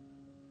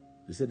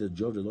 He said, the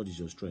joy of the Lord is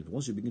your strength.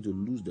 Once you begin to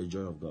lose the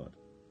joy of God,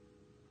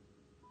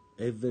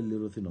 every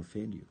little thing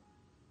offends you.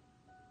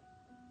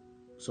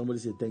 Somebody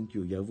say, thank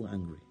you. You're even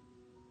angry.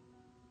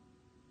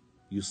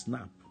 You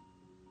snap.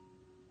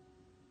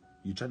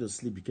 You try to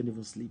sleep. You can't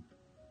even sleep.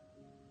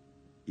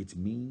 It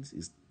means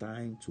it's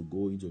time to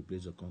go into a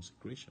place of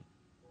consecration.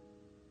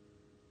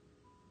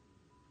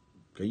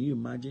 Can you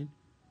imagine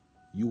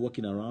you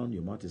walking around,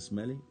 your mouth is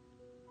smelling?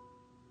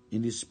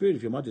 In the spirit,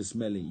 if your mouth is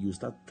smelling, you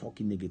start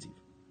talking negative.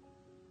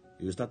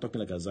 You start talking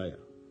like Isaiah.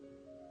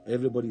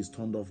 Everybody is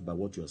turned off by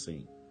what you're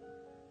saying.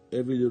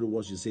 Every little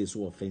word you say is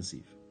so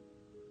offensive.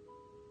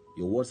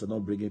 Your words are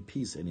not bringing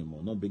peace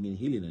anymore, not bringing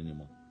healing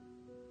anymore.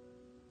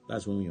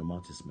 That's when your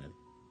mouth is smelling.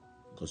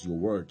 Because your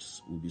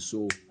words will be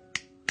so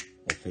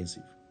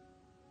offensive.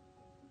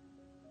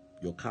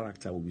 Your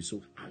character will be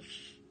so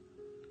harsh.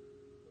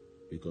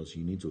 Because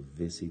you need to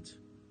visit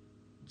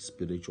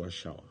spiritual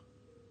shower.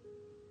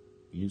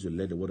 You need to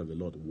let the word of the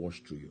Lord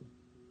wash through you.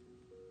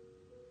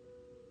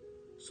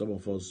 Some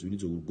of us, we need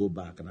to go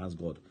back and ask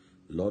God,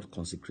 Lord,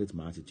 consecrate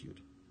my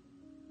attitude.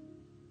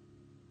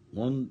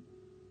 One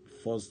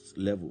first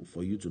level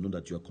for you to know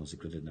that you are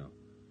consecrated now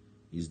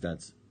is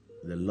that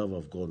the love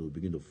of God will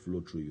begin to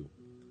flow through you.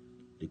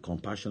 The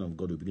compassion of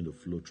God will begin to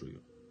flow through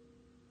you.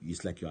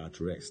 It's like you're at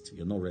rest.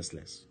 You're not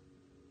restless.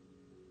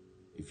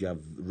 If you are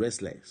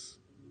restless,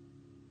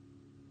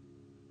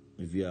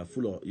 if you are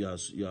full of,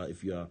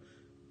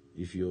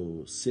 if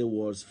you say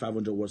words,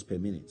 500 words per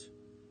minute,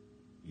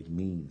 it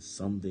means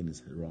something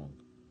is wrong.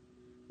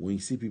 When you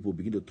see people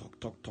begin to talk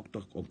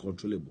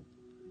uncontrollable,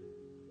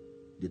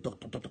 they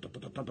talk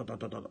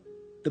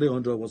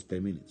 300 words per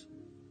minute.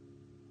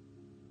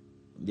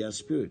 Their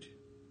spirit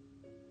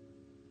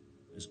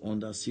is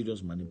under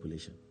serious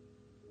manipulation.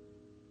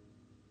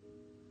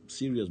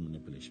 Serious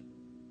manipulation.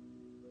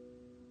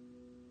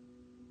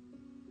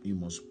 You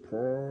must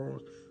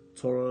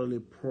thoroughly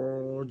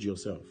purge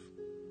yourself.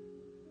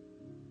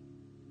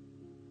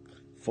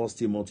 1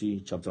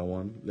 Timothy chapter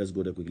 1. Let's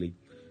go there quickly.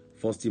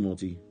 1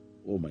 Timothy.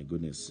 Oh my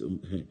goodness.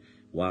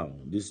 Wow.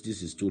 This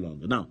is too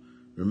long. Now,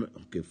 remember,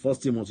 okay, 1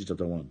 Timothy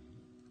chapter 1.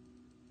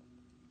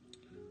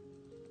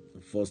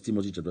 1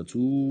 Timothy chapter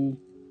 2.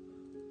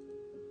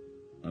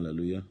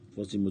 Hallelujah.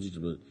 1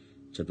 Timothy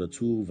chapter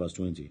 2 verse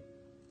 20.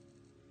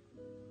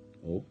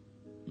 Oh,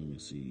 let me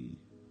see.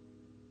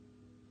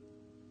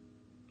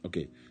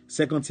 Okay.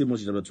 2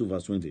 Timothy chapter 2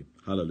 verse 20.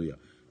 Hallelujah.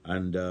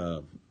 And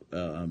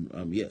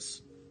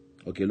yes.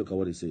 Okay, look at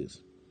what it says.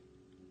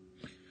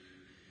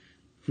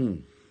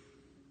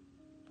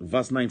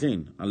 Verse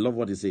 19. I love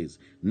what it says.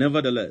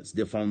 Nevertheless,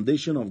 the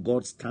foundation of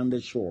God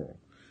standeth sure,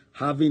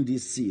 having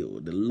this seal,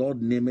 the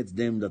Lord nameth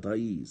them that are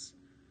his.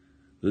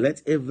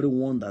 Let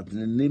everyone that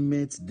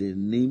nameth the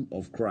name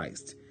of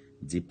Christ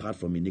depart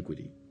from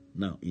iniquity.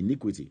 Now,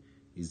 iniquity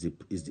is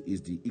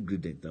the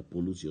ingredient that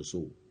pollutes your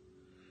soul.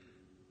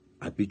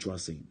 Habitual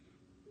sin,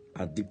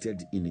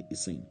 addicted in a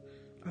sin,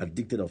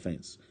 addicted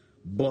offense.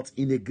 But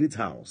in a great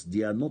house,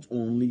 there are not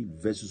only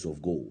vessels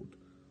of gold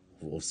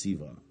or of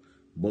silver,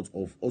 but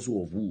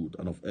also of wood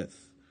and of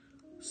earth,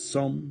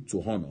 some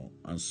to honor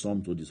and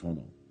some to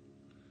dishonor.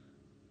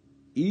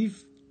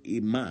 If a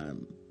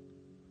man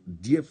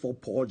therefore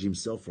purge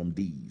himself from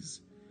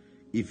these,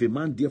 if a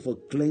man therefore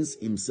cleanse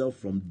himself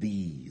from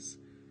these,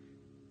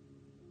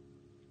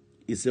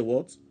 he said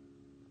what?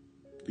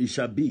 He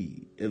shall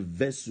be a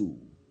vessel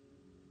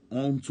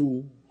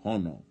unto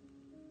honor,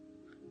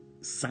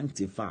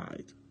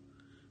 sanctified,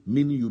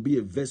 meaning you'll be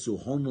a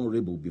vessel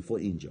honorable before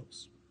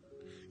angels.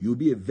 You'll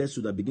be a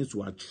vessel that begins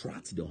to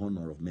attract the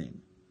honor of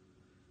men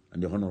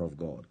and the honor of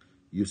God.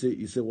 You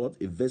say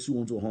what? A vessel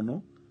unto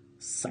honor,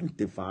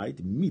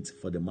 sanctified, meet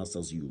for the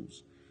master's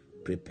use,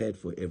 prepared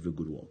for every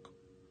good work.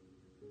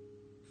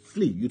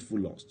 Flee youthful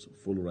lust,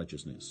 follow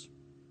righteousness.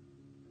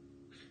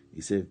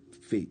 He said,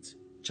 faith,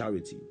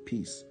 charity,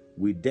 peace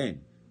with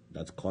them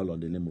that call on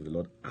the name of the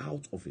Lord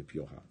out of a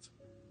pure heart.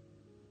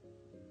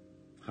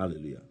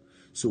 Hallelujah.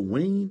 So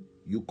when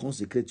you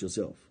consecrate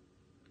yourself,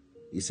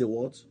 he said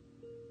what?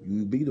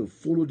 You begin to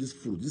follow this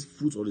fruit. This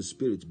fruit of the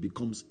Spirit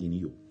becomes in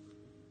you.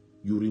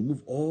 You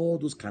remove all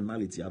those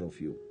carnality out of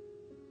you.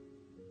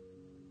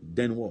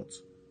 Then what?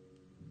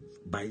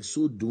 By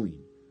so doing,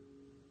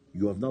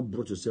 you have now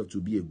brought yourself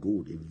to be a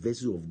gold, a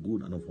vessel of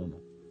good and of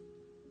honor.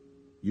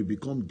 You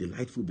become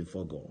delightful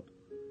before God.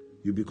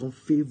 You become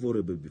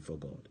favorable before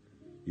God.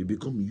 You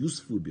become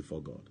useful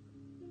before God.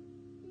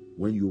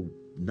 When you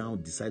now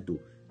decide to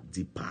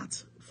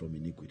depart from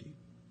iniquity.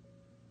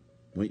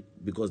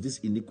 Because this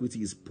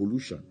iniquity is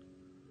pollution,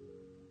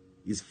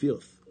 is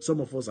filth.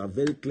 Some of us are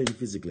very clean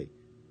physically.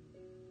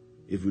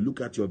 If you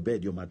look at your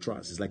bed, your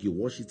mattress, it's like you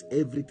wash it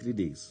every 3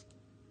 days.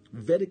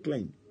 Very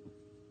clean.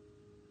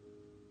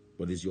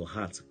 But is your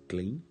heart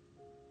clean?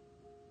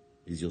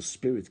 Is your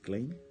spirit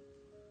clean?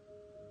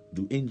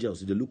 Do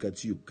angels, if they look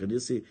at you, can they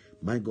say,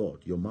 my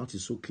God, your mouth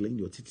is so clean,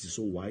 your teeth is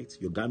so white,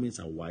 your garments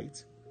are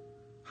white?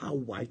 How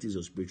white is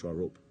your spiritual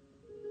robe?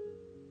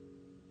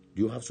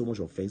 Do you have so much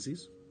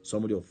offenses?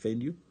 Somebody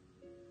offend you?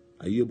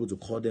 Are you able to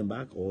call them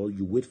back, or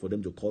you wait for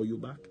them to call you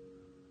back?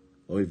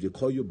 Or if they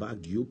call you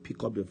back, do you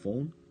pick up the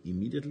phone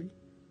immediately?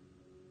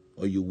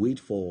 Or you wait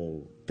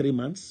for 3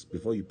 months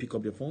before you pick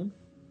up the phone?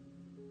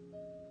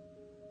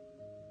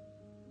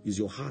 Is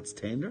your heart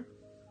tender?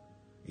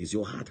 Is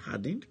your heart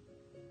hardened?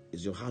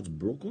 Is your heart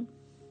broken?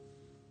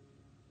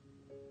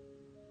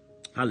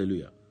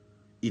 Hallelujah.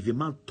 If a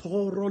man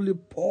thoroughly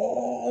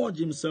purge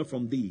himself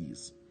from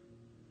these,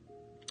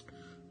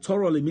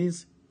 thoroughly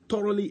means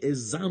thoroughly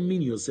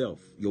examine yourself,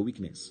 your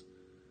weakness.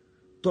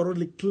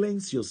 Thoroughly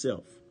cleanse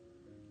yourself.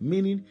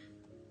 Meaning,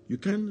 you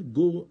can't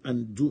go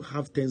and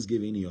have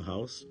Thanksgiving in your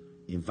house,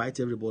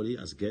 invite everybody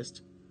as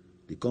guests.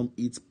 They come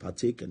eat,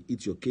 partake, and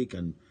eat your cake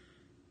and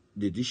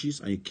the dishes,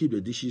 and you keep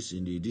the dishes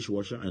in the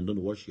dishwasher and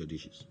don't wash your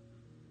dishes.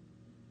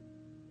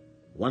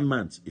 1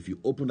 month, if you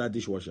open that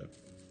dishwasher,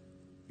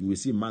 you will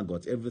see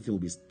maggots. Everything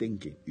will be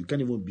stinking. You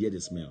can't even bear the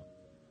smell.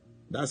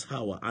 That's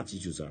how our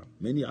attitudes are.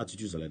 Many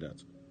attitudes are like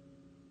that.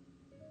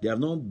 They have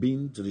not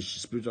been to the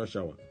spiritual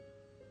shower,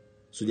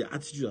 so their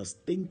attitudes are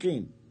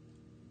stinking.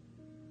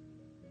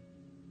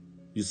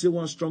 You say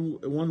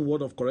one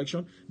word of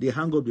correction, they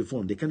hang up the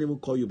phone. They can't even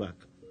call you back.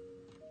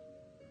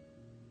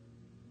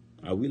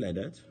 Are we like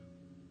that?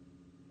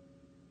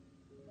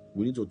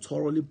 We need to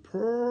thoroughly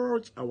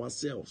purge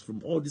ourselves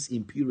from all these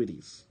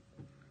impurities.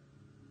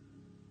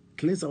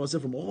 Cleanse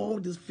ourselves from all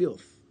this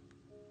filth,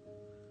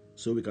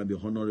 so we can be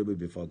honorable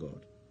before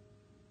God.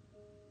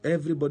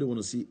 Everybody want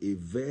to see a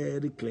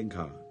very clean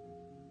car.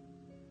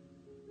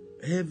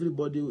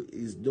 Everybody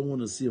don't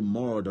want to see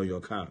mud on your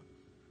car.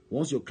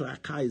 Once your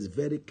car is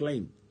very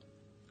clean,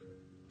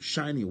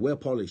 shiny, well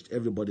polished,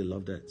 everybody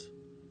love that.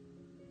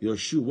 Your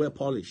shoe well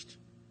polished,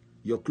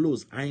 your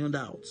clothes ironed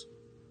out,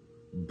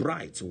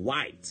 bright,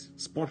 white,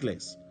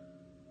 spotless.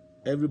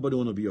 Everybody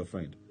want to be your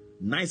friend.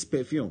 Nice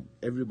perfume,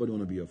 everybody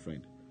want to be your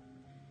friend.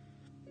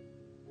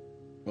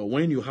 But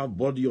when you have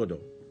body odor,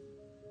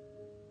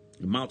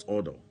 mouth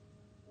odor,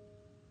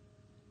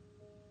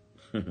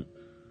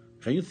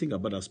 can you think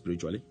about that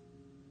spiritually?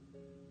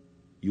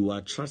 You will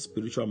attract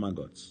spiritual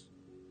maggots.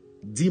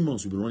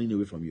 Demons will be running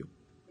away from you.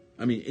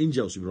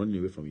 Angels will be running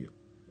away from you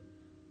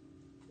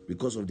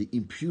because of the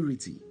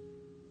impurity.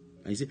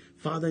 And you say,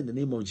 Father, in the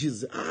name of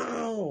Jesus,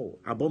 ow,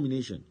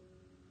 abomination.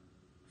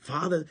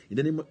 Father, in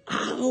the name of,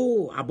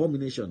 ow,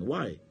 abomination.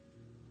 Why?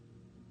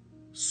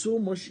 So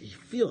much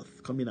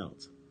filth coming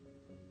out.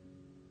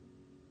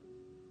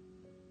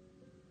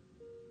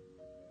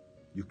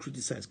 You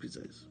criticize.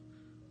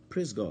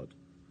 Praise God.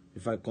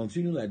 If I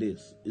continue like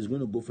this, it's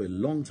going to go for a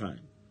long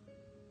time.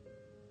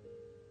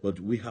 But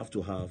we have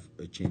to have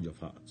a change of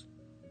heart.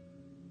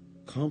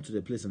 Come to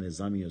the place and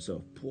examine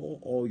yourself. Pour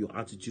all your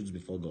attitudes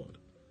before God.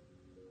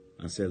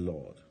 And say,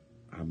 Lord,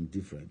 I'm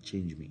different.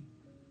 Change me.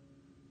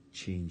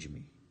 Change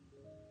me.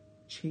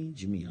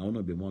 Change me. I want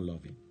to be more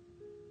loving.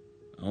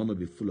 I want to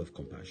be full of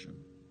compassion.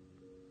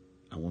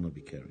 I want to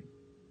be caring.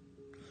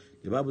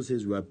 The Bible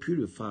says we are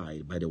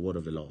purified by the word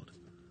of the Lord.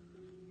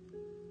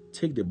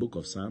 Take the book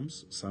of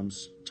Psalms,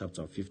 Psalms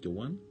chapter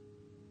 51.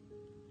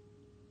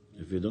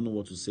 If you don't know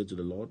what to say to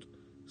the Lord,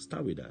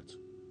 start with that.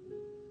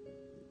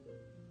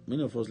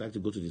 Many of us like to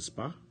go to the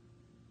spa.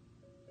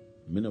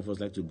 Many of us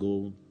like to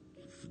go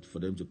for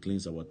them to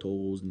cleanse our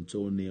toes and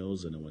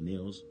toenails and our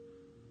nails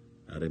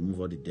and remove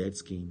all the dead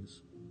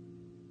skins.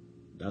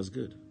 That's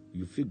good.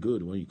 You feel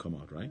good when you come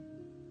out, right?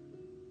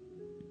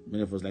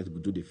 Many of us like to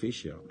do the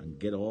facial and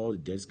get all the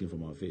dead skin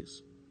from our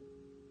face.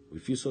 We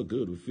feel so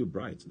good. We feel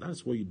bright.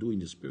 That's what you do in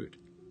the spirit.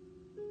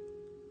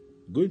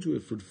 Go into a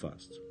fruit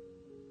fast.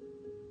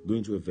 Go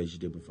into a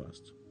vegetable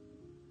fast.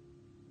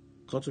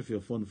 Cut off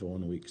your phone for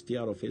 1 week. Stay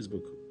out of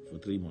Facebook for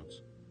 3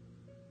 months.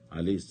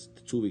 At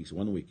least 2 weeks,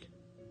 1 week.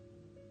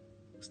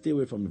 Stay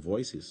away from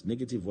voices,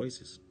 negative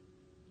voices.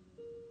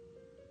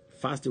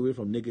 Fast away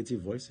from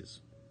negative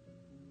voices.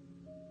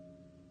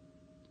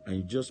 And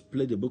you just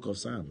play the book of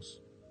Psalms.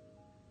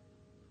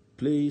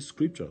 Play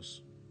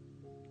scriptures.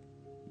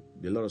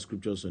 There are a lot of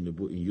scriptures in the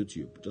book in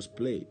YouTube. Just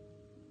play.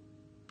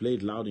 Play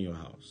it loud in your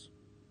house.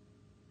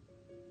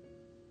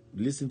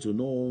 Listen to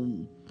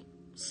no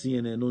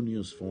CNN, no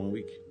news for 1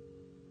 week.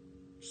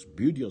 Just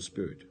build your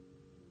spirit.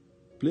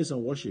 Play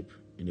some worship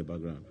in the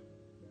background.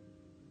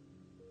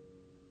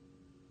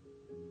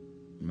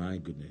 My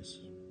goodness.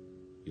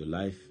 Your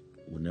life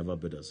will never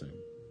be the same.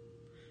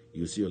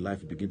 You see your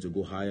life begin to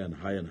go higher and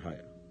higher and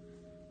higher.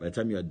 By the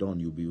time you are done,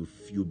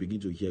 you'll begin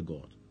to hear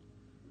God.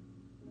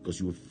 Because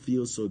you will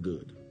feel so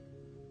good.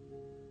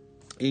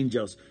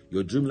 Angels,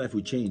 your dream life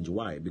will change.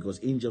 Why? Because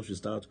angels will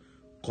start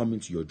coming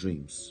to your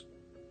dreams.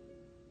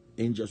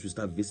 Angels will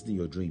start visiting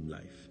your dream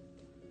life.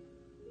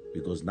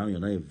 Because now you're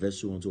not a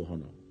vessel unto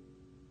honor.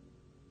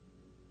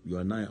 You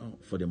are now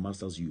for the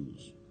master's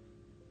use.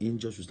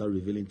 Angels will start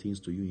revealing things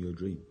to you in your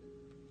dream.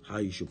 How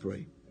you should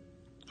pray.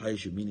 How you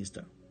should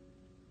minister.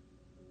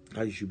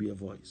 How you should be a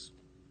voice.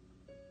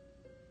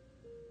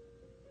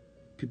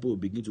 People will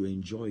begin to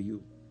enjoy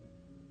you.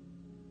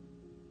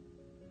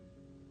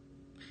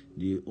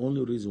 The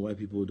only reason why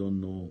people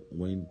don't know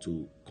when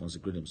to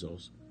consecrate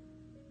themselves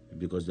is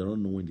because they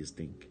don't know when they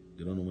stink.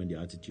 They don't know when their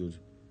attitude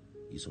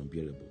is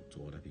unbearable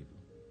to other people.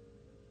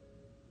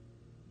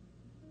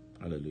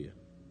 Hallelujah.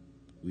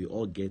 We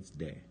all get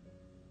there.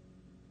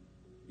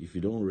 If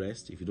you don't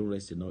rest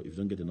enough, if you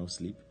don't get enough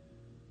sleep,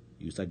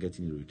 you start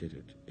getting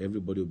irritated.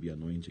 Everybody will be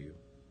annoying to you.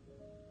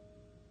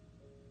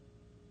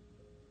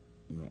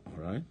 All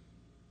right?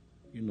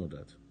 You know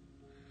that.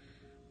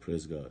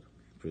 Praise God.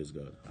 Praise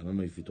God. I don't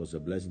know if it was a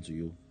blessing to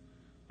you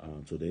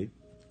today.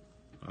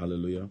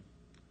 Hallelujah.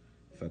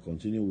 If I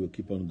continue, we'll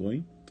keep on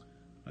going.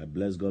 I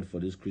bless God for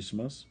this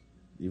Christmas,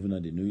 even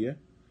at the New Year.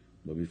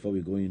 But before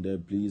we go in there,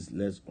 please,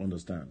 let's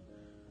understand.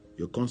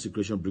 Your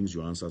consecration brings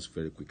your answers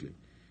very quickly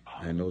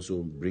and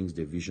also brings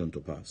the vision to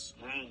pass.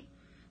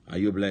 Are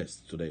you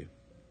blessed today?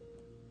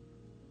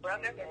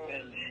 Brother,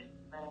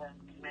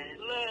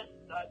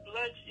 God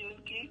bless you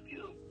and keep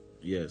you.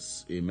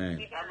 Yes, amen.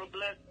 Have a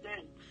blessed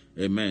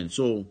day. Amen.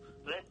 So,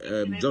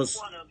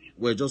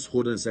 we're just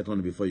holding a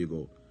second before you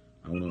go.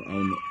 I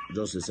want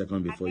just a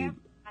second before you.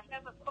 I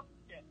have a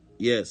question.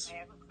 Yes. I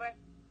have a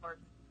question.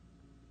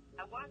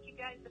 I want you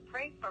guys to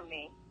pray for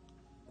me.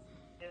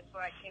 That's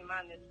why I came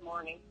on this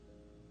morning.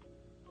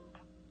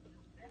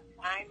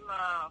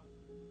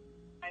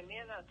 I'm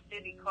in a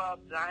city called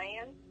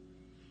Zion,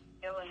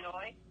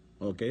 Illinois.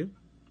 Okay.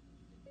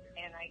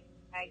 And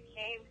I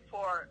came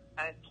for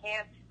a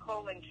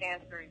colon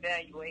cancer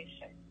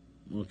evaluation.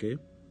 Okay.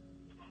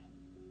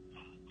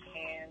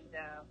 And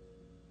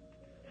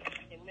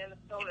in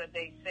Minnesota,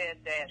 they said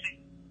that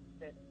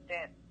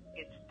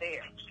it's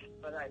there.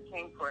 But I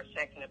came for a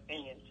second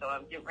opinion, so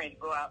I'm getting ready to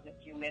go out in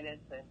a few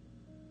minutes and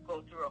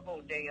go through a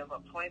whole day of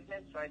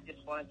appointments. So I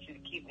just want you to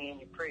keep me in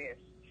your prayers.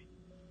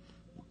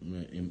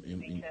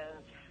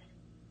 Because,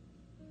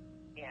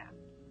 yeah.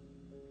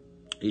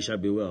 It shall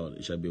be well.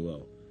 It shall be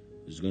well.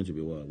 It's going to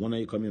be well. When are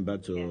you coming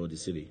back to the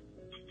city?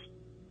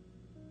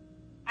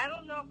 I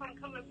don't know if I'm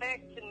coming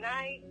back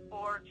tonight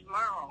or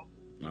tomorrow.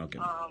 Okay.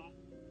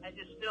 I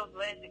just feel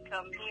glad to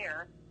come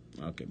here.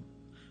 Okay.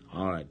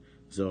 All right.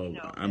 So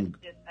I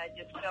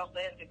just felt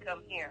glad to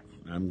come here.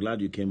 I'm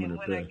glad you came in the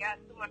prayer. When I got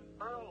to my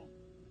room,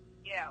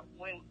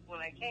 when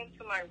I came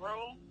to my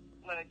room,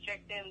 when I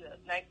checked in the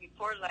night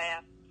before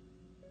last,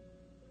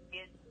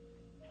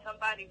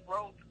 somebody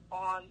wrote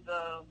on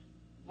the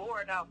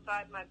board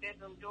outside my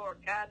bedroom door,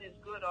 "God is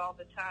good all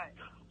the time."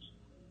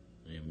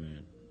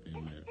 Amen.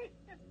 Amen.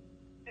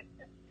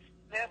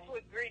 That's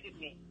what greeted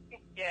me.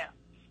 Yeah.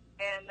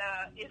 And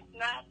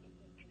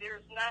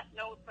there's not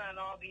notes on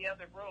all the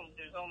other rooms.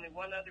 There's only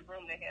one other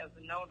room that has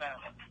a note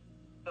on it.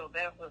 So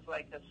that was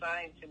like a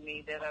sign to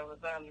me that I was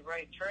on the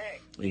right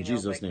track. In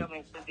Jesus' name.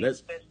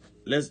 Let's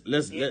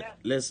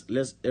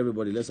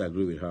everybody, let's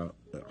agree with her.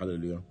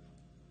 Hallelujah.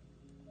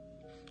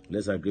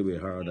 Let's agree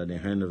with her that the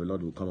hand of the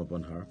Lord will come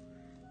upon her.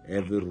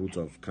 Every root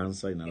of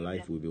cancer in her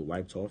life will be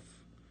wiped off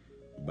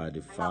by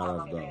the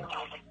fire of God.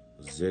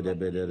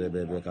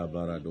 Zedebedebeka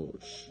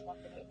baradosh.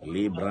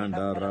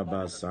 Libranda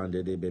Rabba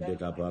Sande de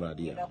Bebeka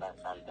Paradia.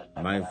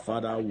 My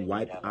Father,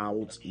 wipe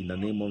out in the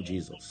name of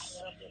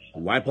Jesus.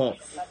 Wipe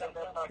off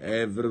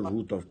every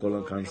root of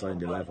colon cancer in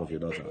the life of your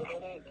daughter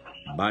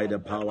by the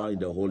power in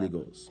the Holy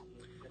Ghost.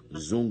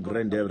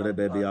 Zungrende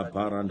rebebia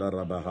paranda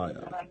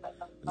rabahaya.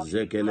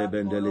 Zekele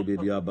bendele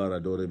bibia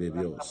baradore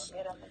bebios.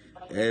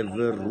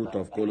 Every root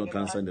of colon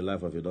cancer in the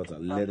life of your daughter,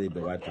 let it be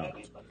wiped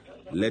out.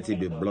 Let it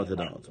be blotted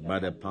out by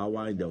the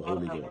power in the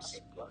Holy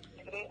Ghost.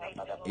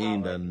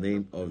 In the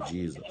name of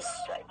Jesus.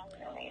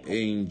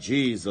 In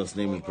Jesus'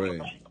 name we pray.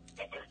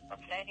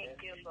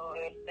 Thank you, Lord.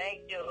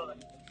 Thank you,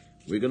 Lord.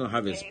 We're going to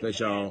have a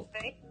special,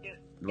 Thank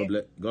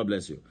you. God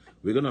bless you.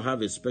 We're going to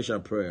have a special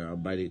prayer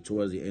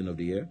towards the end of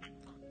the year.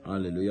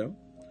 Hallelujah.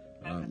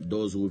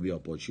 Those who will be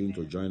opportune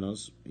to join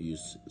us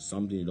is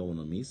something you don't want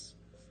to miss.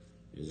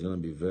 It's going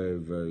to be very,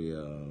 very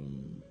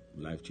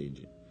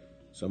life-changing.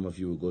 Some of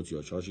you will go to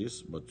your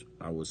churches, but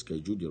I will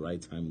schedule the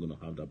right time. We're going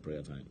to have that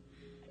prayer time.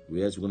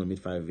 We're going to meet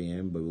 5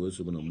 a.m., but we're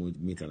also going to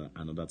meet at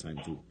another time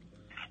too.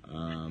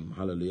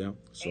 Hallelujah.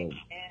 So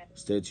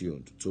stay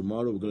tuned.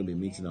 Tomorrow we're going to be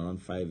meeting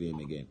around 5 a.m.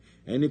 again.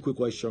 Any quick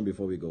question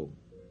before we go?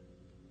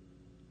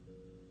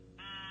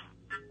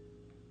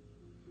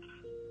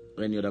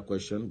 Any other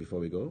question before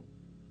we go?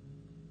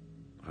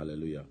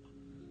 Hallelujah.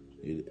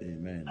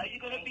 Amen. Are you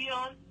going to be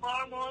on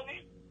tomorrow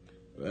morning?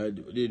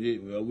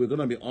 We're going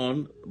to be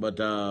on, but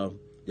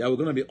yeah, we're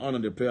going to be on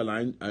the prayer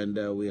line,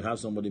 and we have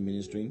somebody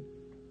ministering.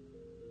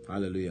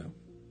 Hallelujah.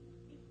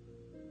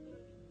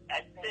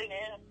 At 10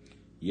 a.m.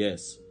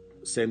 Yes.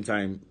 Same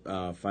time,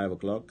 5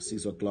 o'clock,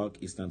 6 o'clock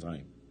Eastern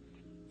Time.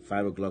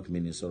 5 o'clock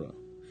Minnesota.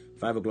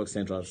 5 o'clock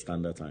Central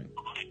Standard Time.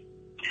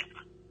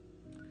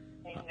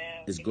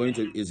 It's going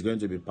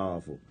to be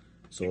powerful.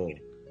 So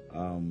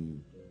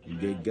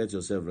get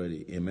yourself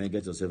ready. Amen.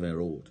 Get yourself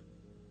enrolled.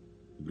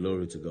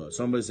 Glory to God.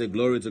 Somebody say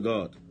glory to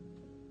God.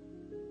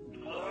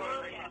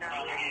 Glory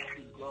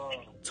to God.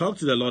 Talk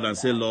to the Lord and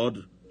say,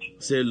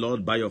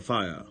 Lord, by your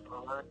fire.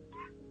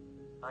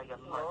 By your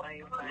fire.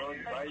 Lord,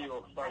 by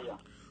your fire.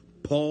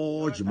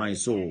 Purge my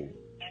soul.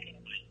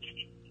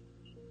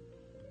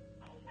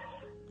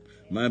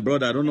 My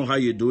brother, I don't know how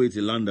you do it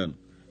in London.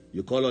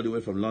 You call all the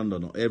way from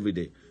London every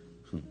day.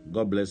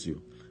 God bless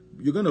you.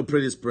 You're going to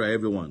pray this prayer,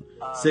 everyone.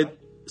 Say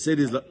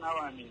this. Now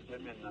I'm in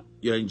Germany now.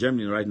 You're in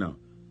Germany right now.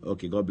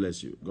 Okay, God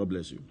bless you. God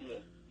bless you. Yeah.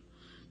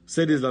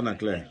 Say this loud and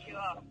clear.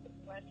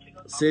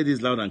 Say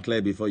this loud and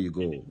clear before you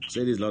go.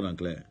 Say this loud and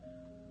clear.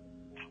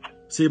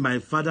 Say, my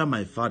Father,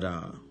 my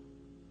Father.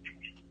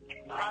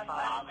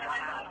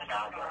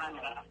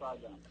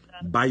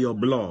 By your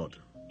blood.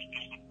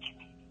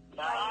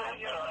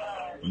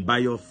 By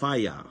your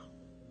fire.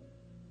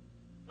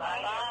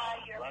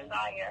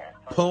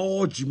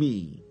 Purge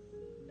me.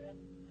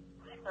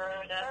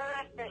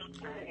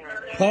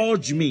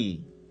 Purge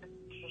me.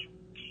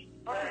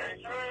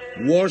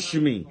 Wash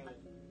me.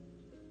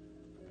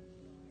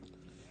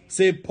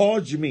 Say,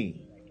 purge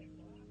me.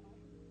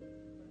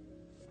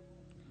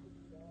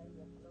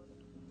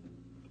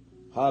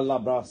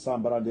 Halabra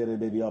sambradere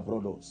bebia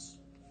prodos.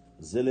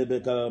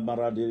 Zelebeka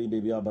maradiri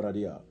bebia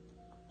baradia.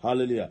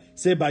 Hallelujah.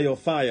 Say, by your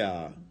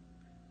fire,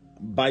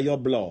 by your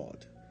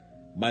blood.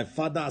 My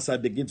Father, as I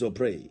begin to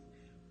pray,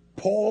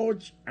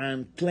 purge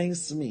and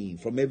cleanse me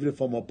from every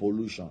form of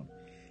pollution.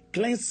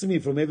 Cleanse me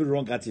from every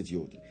wrong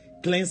attitude.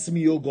 Cleanse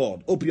me, O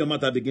God. Open your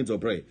mouth and begin to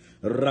pray.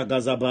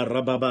 Ragazaba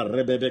rababa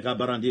rebebeka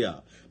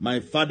barandia. My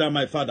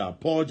Father,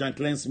 purge and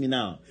cleanse me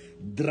now.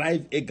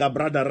 Drive a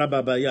gabrada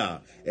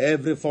rababaya.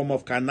 Every form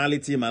of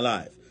carnality in my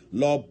life.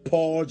 Lord,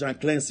 purge and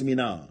cleanse me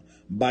now.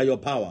 By your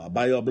power,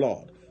 by your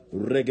blood.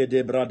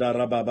 Regede brada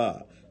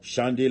rababa.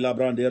 Shandi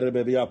labrande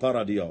rebebia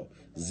paradio.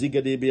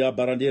 Zigede bia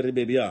barande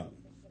rebebia.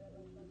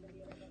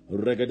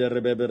 Regede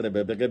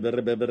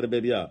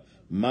rebebia.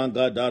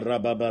 Manga da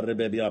rababa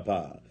rebebia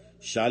pa.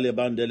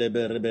 Shalibandele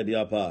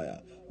rebebia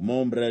pa.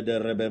 Mombre de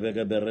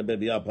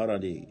rebebia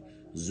paradi.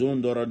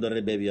 Zundora de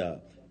rebebia.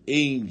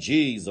 In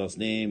Jesus'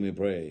 name we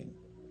pray.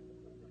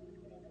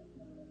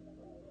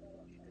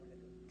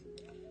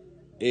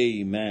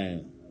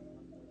 Amen.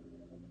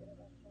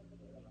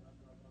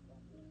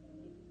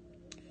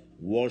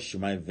 Wash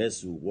my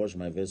vessel. Wash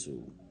my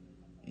vessel.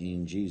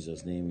 In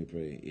Jesus' name we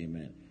pray.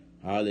 Amen.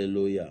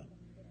 Hallelujah.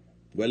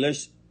 Well,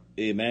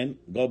 amen.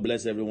 God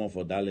bless everyone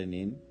for dialing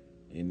in.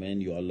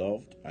 Amen. You are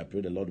loved. I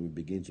pray the Lord will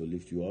begin to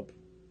lift you up.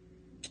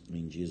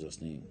 In Jesus'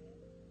 name.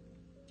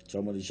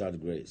 Somebody shout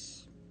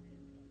grace.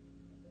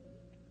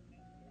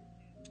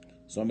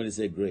 Somebody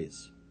say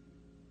grace.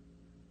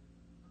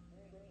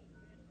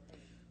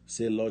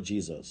 Say, Lord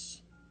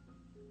Jesus,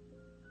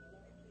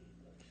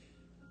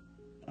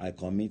 I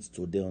commit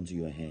today unto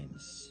your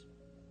hands.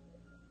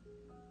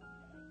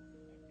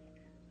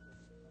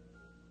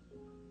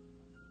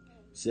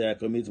 Say, I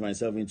commit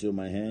myself into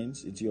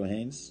your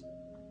hands.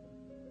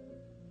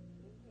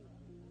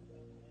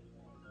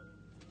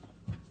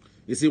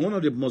 You see, one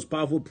of the most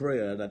powerful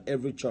prayers that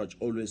every church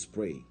always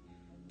pray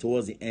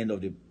towards the end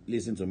of the,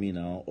 listen to me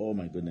now, oh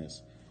my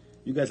goodness.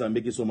 You guys are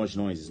making so much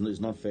noise, it's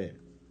not fair.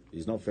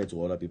 It's not fair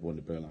to other people on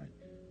the prayer line.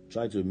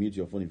 Try to mute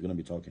your phone if you're going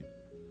to be talking.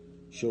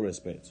 Show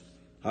respect.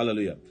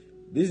 Hallelujah.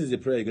 This is the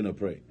prayer you're going to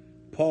pray.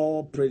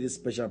 Paul prayed this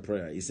special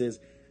prayer. He says,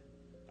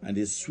 and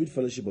the sweet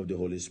fellowship of the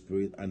Holy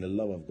Spirit and the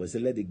love of God. Say,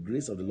 let the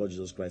grace of the Lord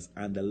Jesus Christ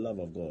and the love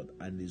of God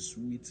and the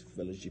sweet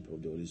fellowship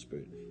of the Holy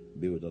Spirit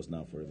be with us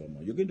now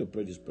forevermore. You're going to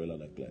pray this prayer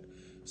loud and clear.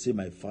 Say,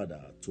 my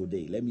Father,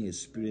 today let me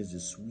experience the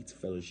sweet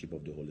fellowship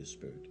of the Holy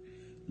Spirit.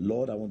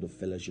 Lord, I want to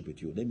fellowship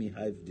with you. Let me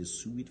have the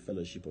sweet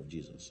fellowship of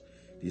Jesus,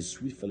 the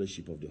sweet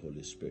fellowship of the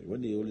Holy Spirit.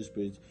 When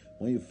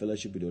you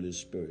fellowship with the Holy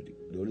Spirit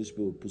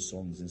will put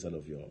songs inside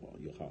of your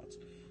heart.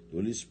 The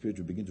Holy Spirit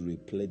will begin to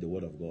replay the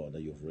word of God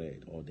that you've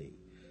read all day.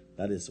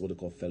 That is what they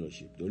call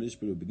fellowship. The Holy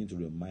Spirit will begin to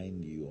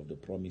remind you of the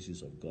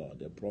promises of God,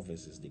 the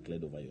prophecies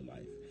declared over your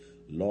life.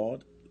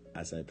 Lord,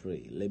 as I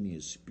pray, let me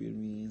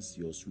experience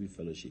your sweet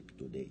fellowship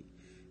today.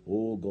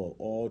 Oh God,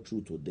 all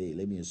through today,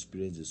 let me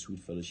experience the sweet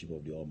fellowship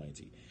of the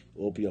Almighty.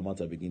 Open your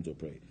mouth and begin to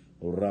pray.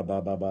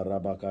 Rabababa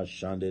rabaka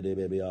shande de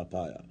bebe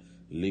apaya.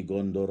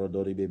 Ligondoro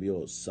dori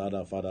bebio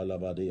sada fada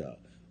lavadea.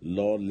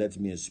 Lord, let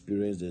me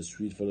experience the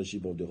sweet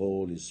fellowship of the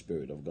Holy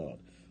Spirit of God.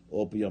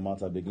 Open your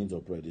mouth and begin to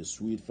pray. The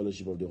sweet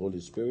fellowship of the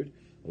Holy Spirit.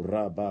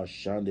 Rabba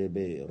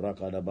Shandebe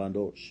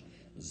Rakadabandosh.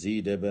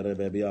 Zide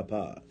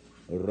Berebebiapa.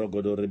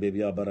 Rogodore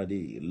Bebia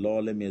Baradi.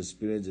 Lord, let me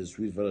experience the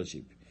sweet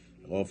fellowship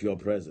of your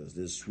presence.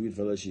 The sweet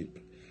fellowship.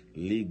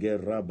 Lige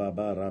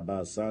Rababa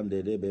Rabba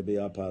Sande de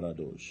Bebia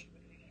Paradosh.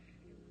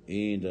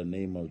 In the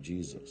name of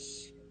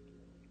Jesus.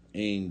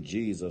 In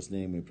Jesus'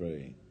 name we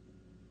pray.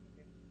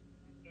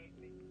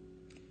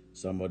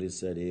 Somebody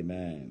said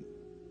amen.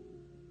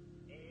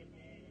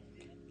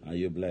 Are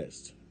you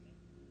blessed?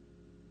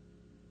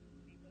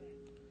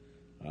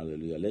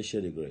 Hallelujah. Let's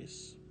share the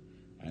grace.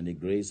 And the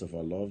grace of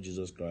our Lord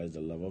Jesus Christ,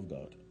 the love of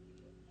God,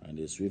 and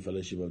the sweet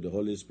fellowship of the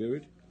Holy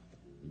Spirit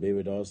be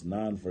with us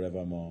now and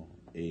forevermore.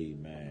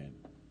 Amen.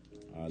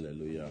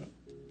 Hallelujah.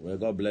 Well,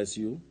 God bless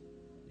you.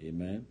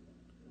 Amen.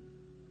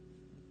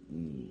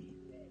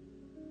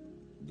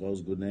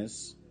 God's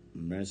goodness,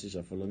 mercy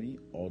shall follow me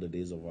all the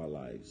days of our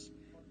lives.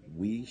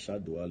 We shall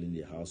dwell in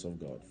the house of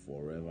God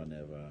forever and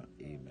ever.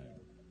 Amen.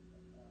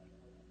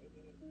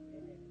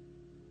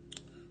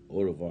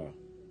 Au revoir.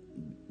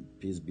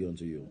 Peace be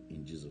unto you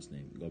in Jesus'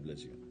 name. God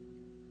bless you.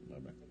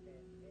 Bye-bye.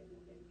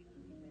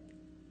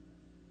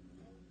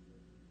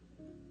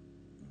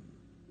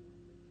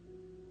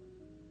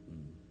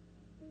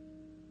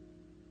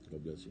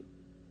 God bless you.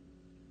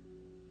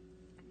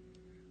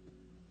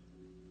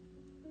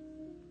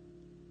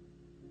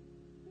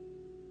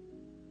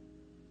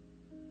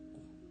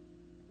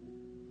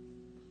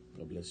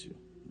 God bless you.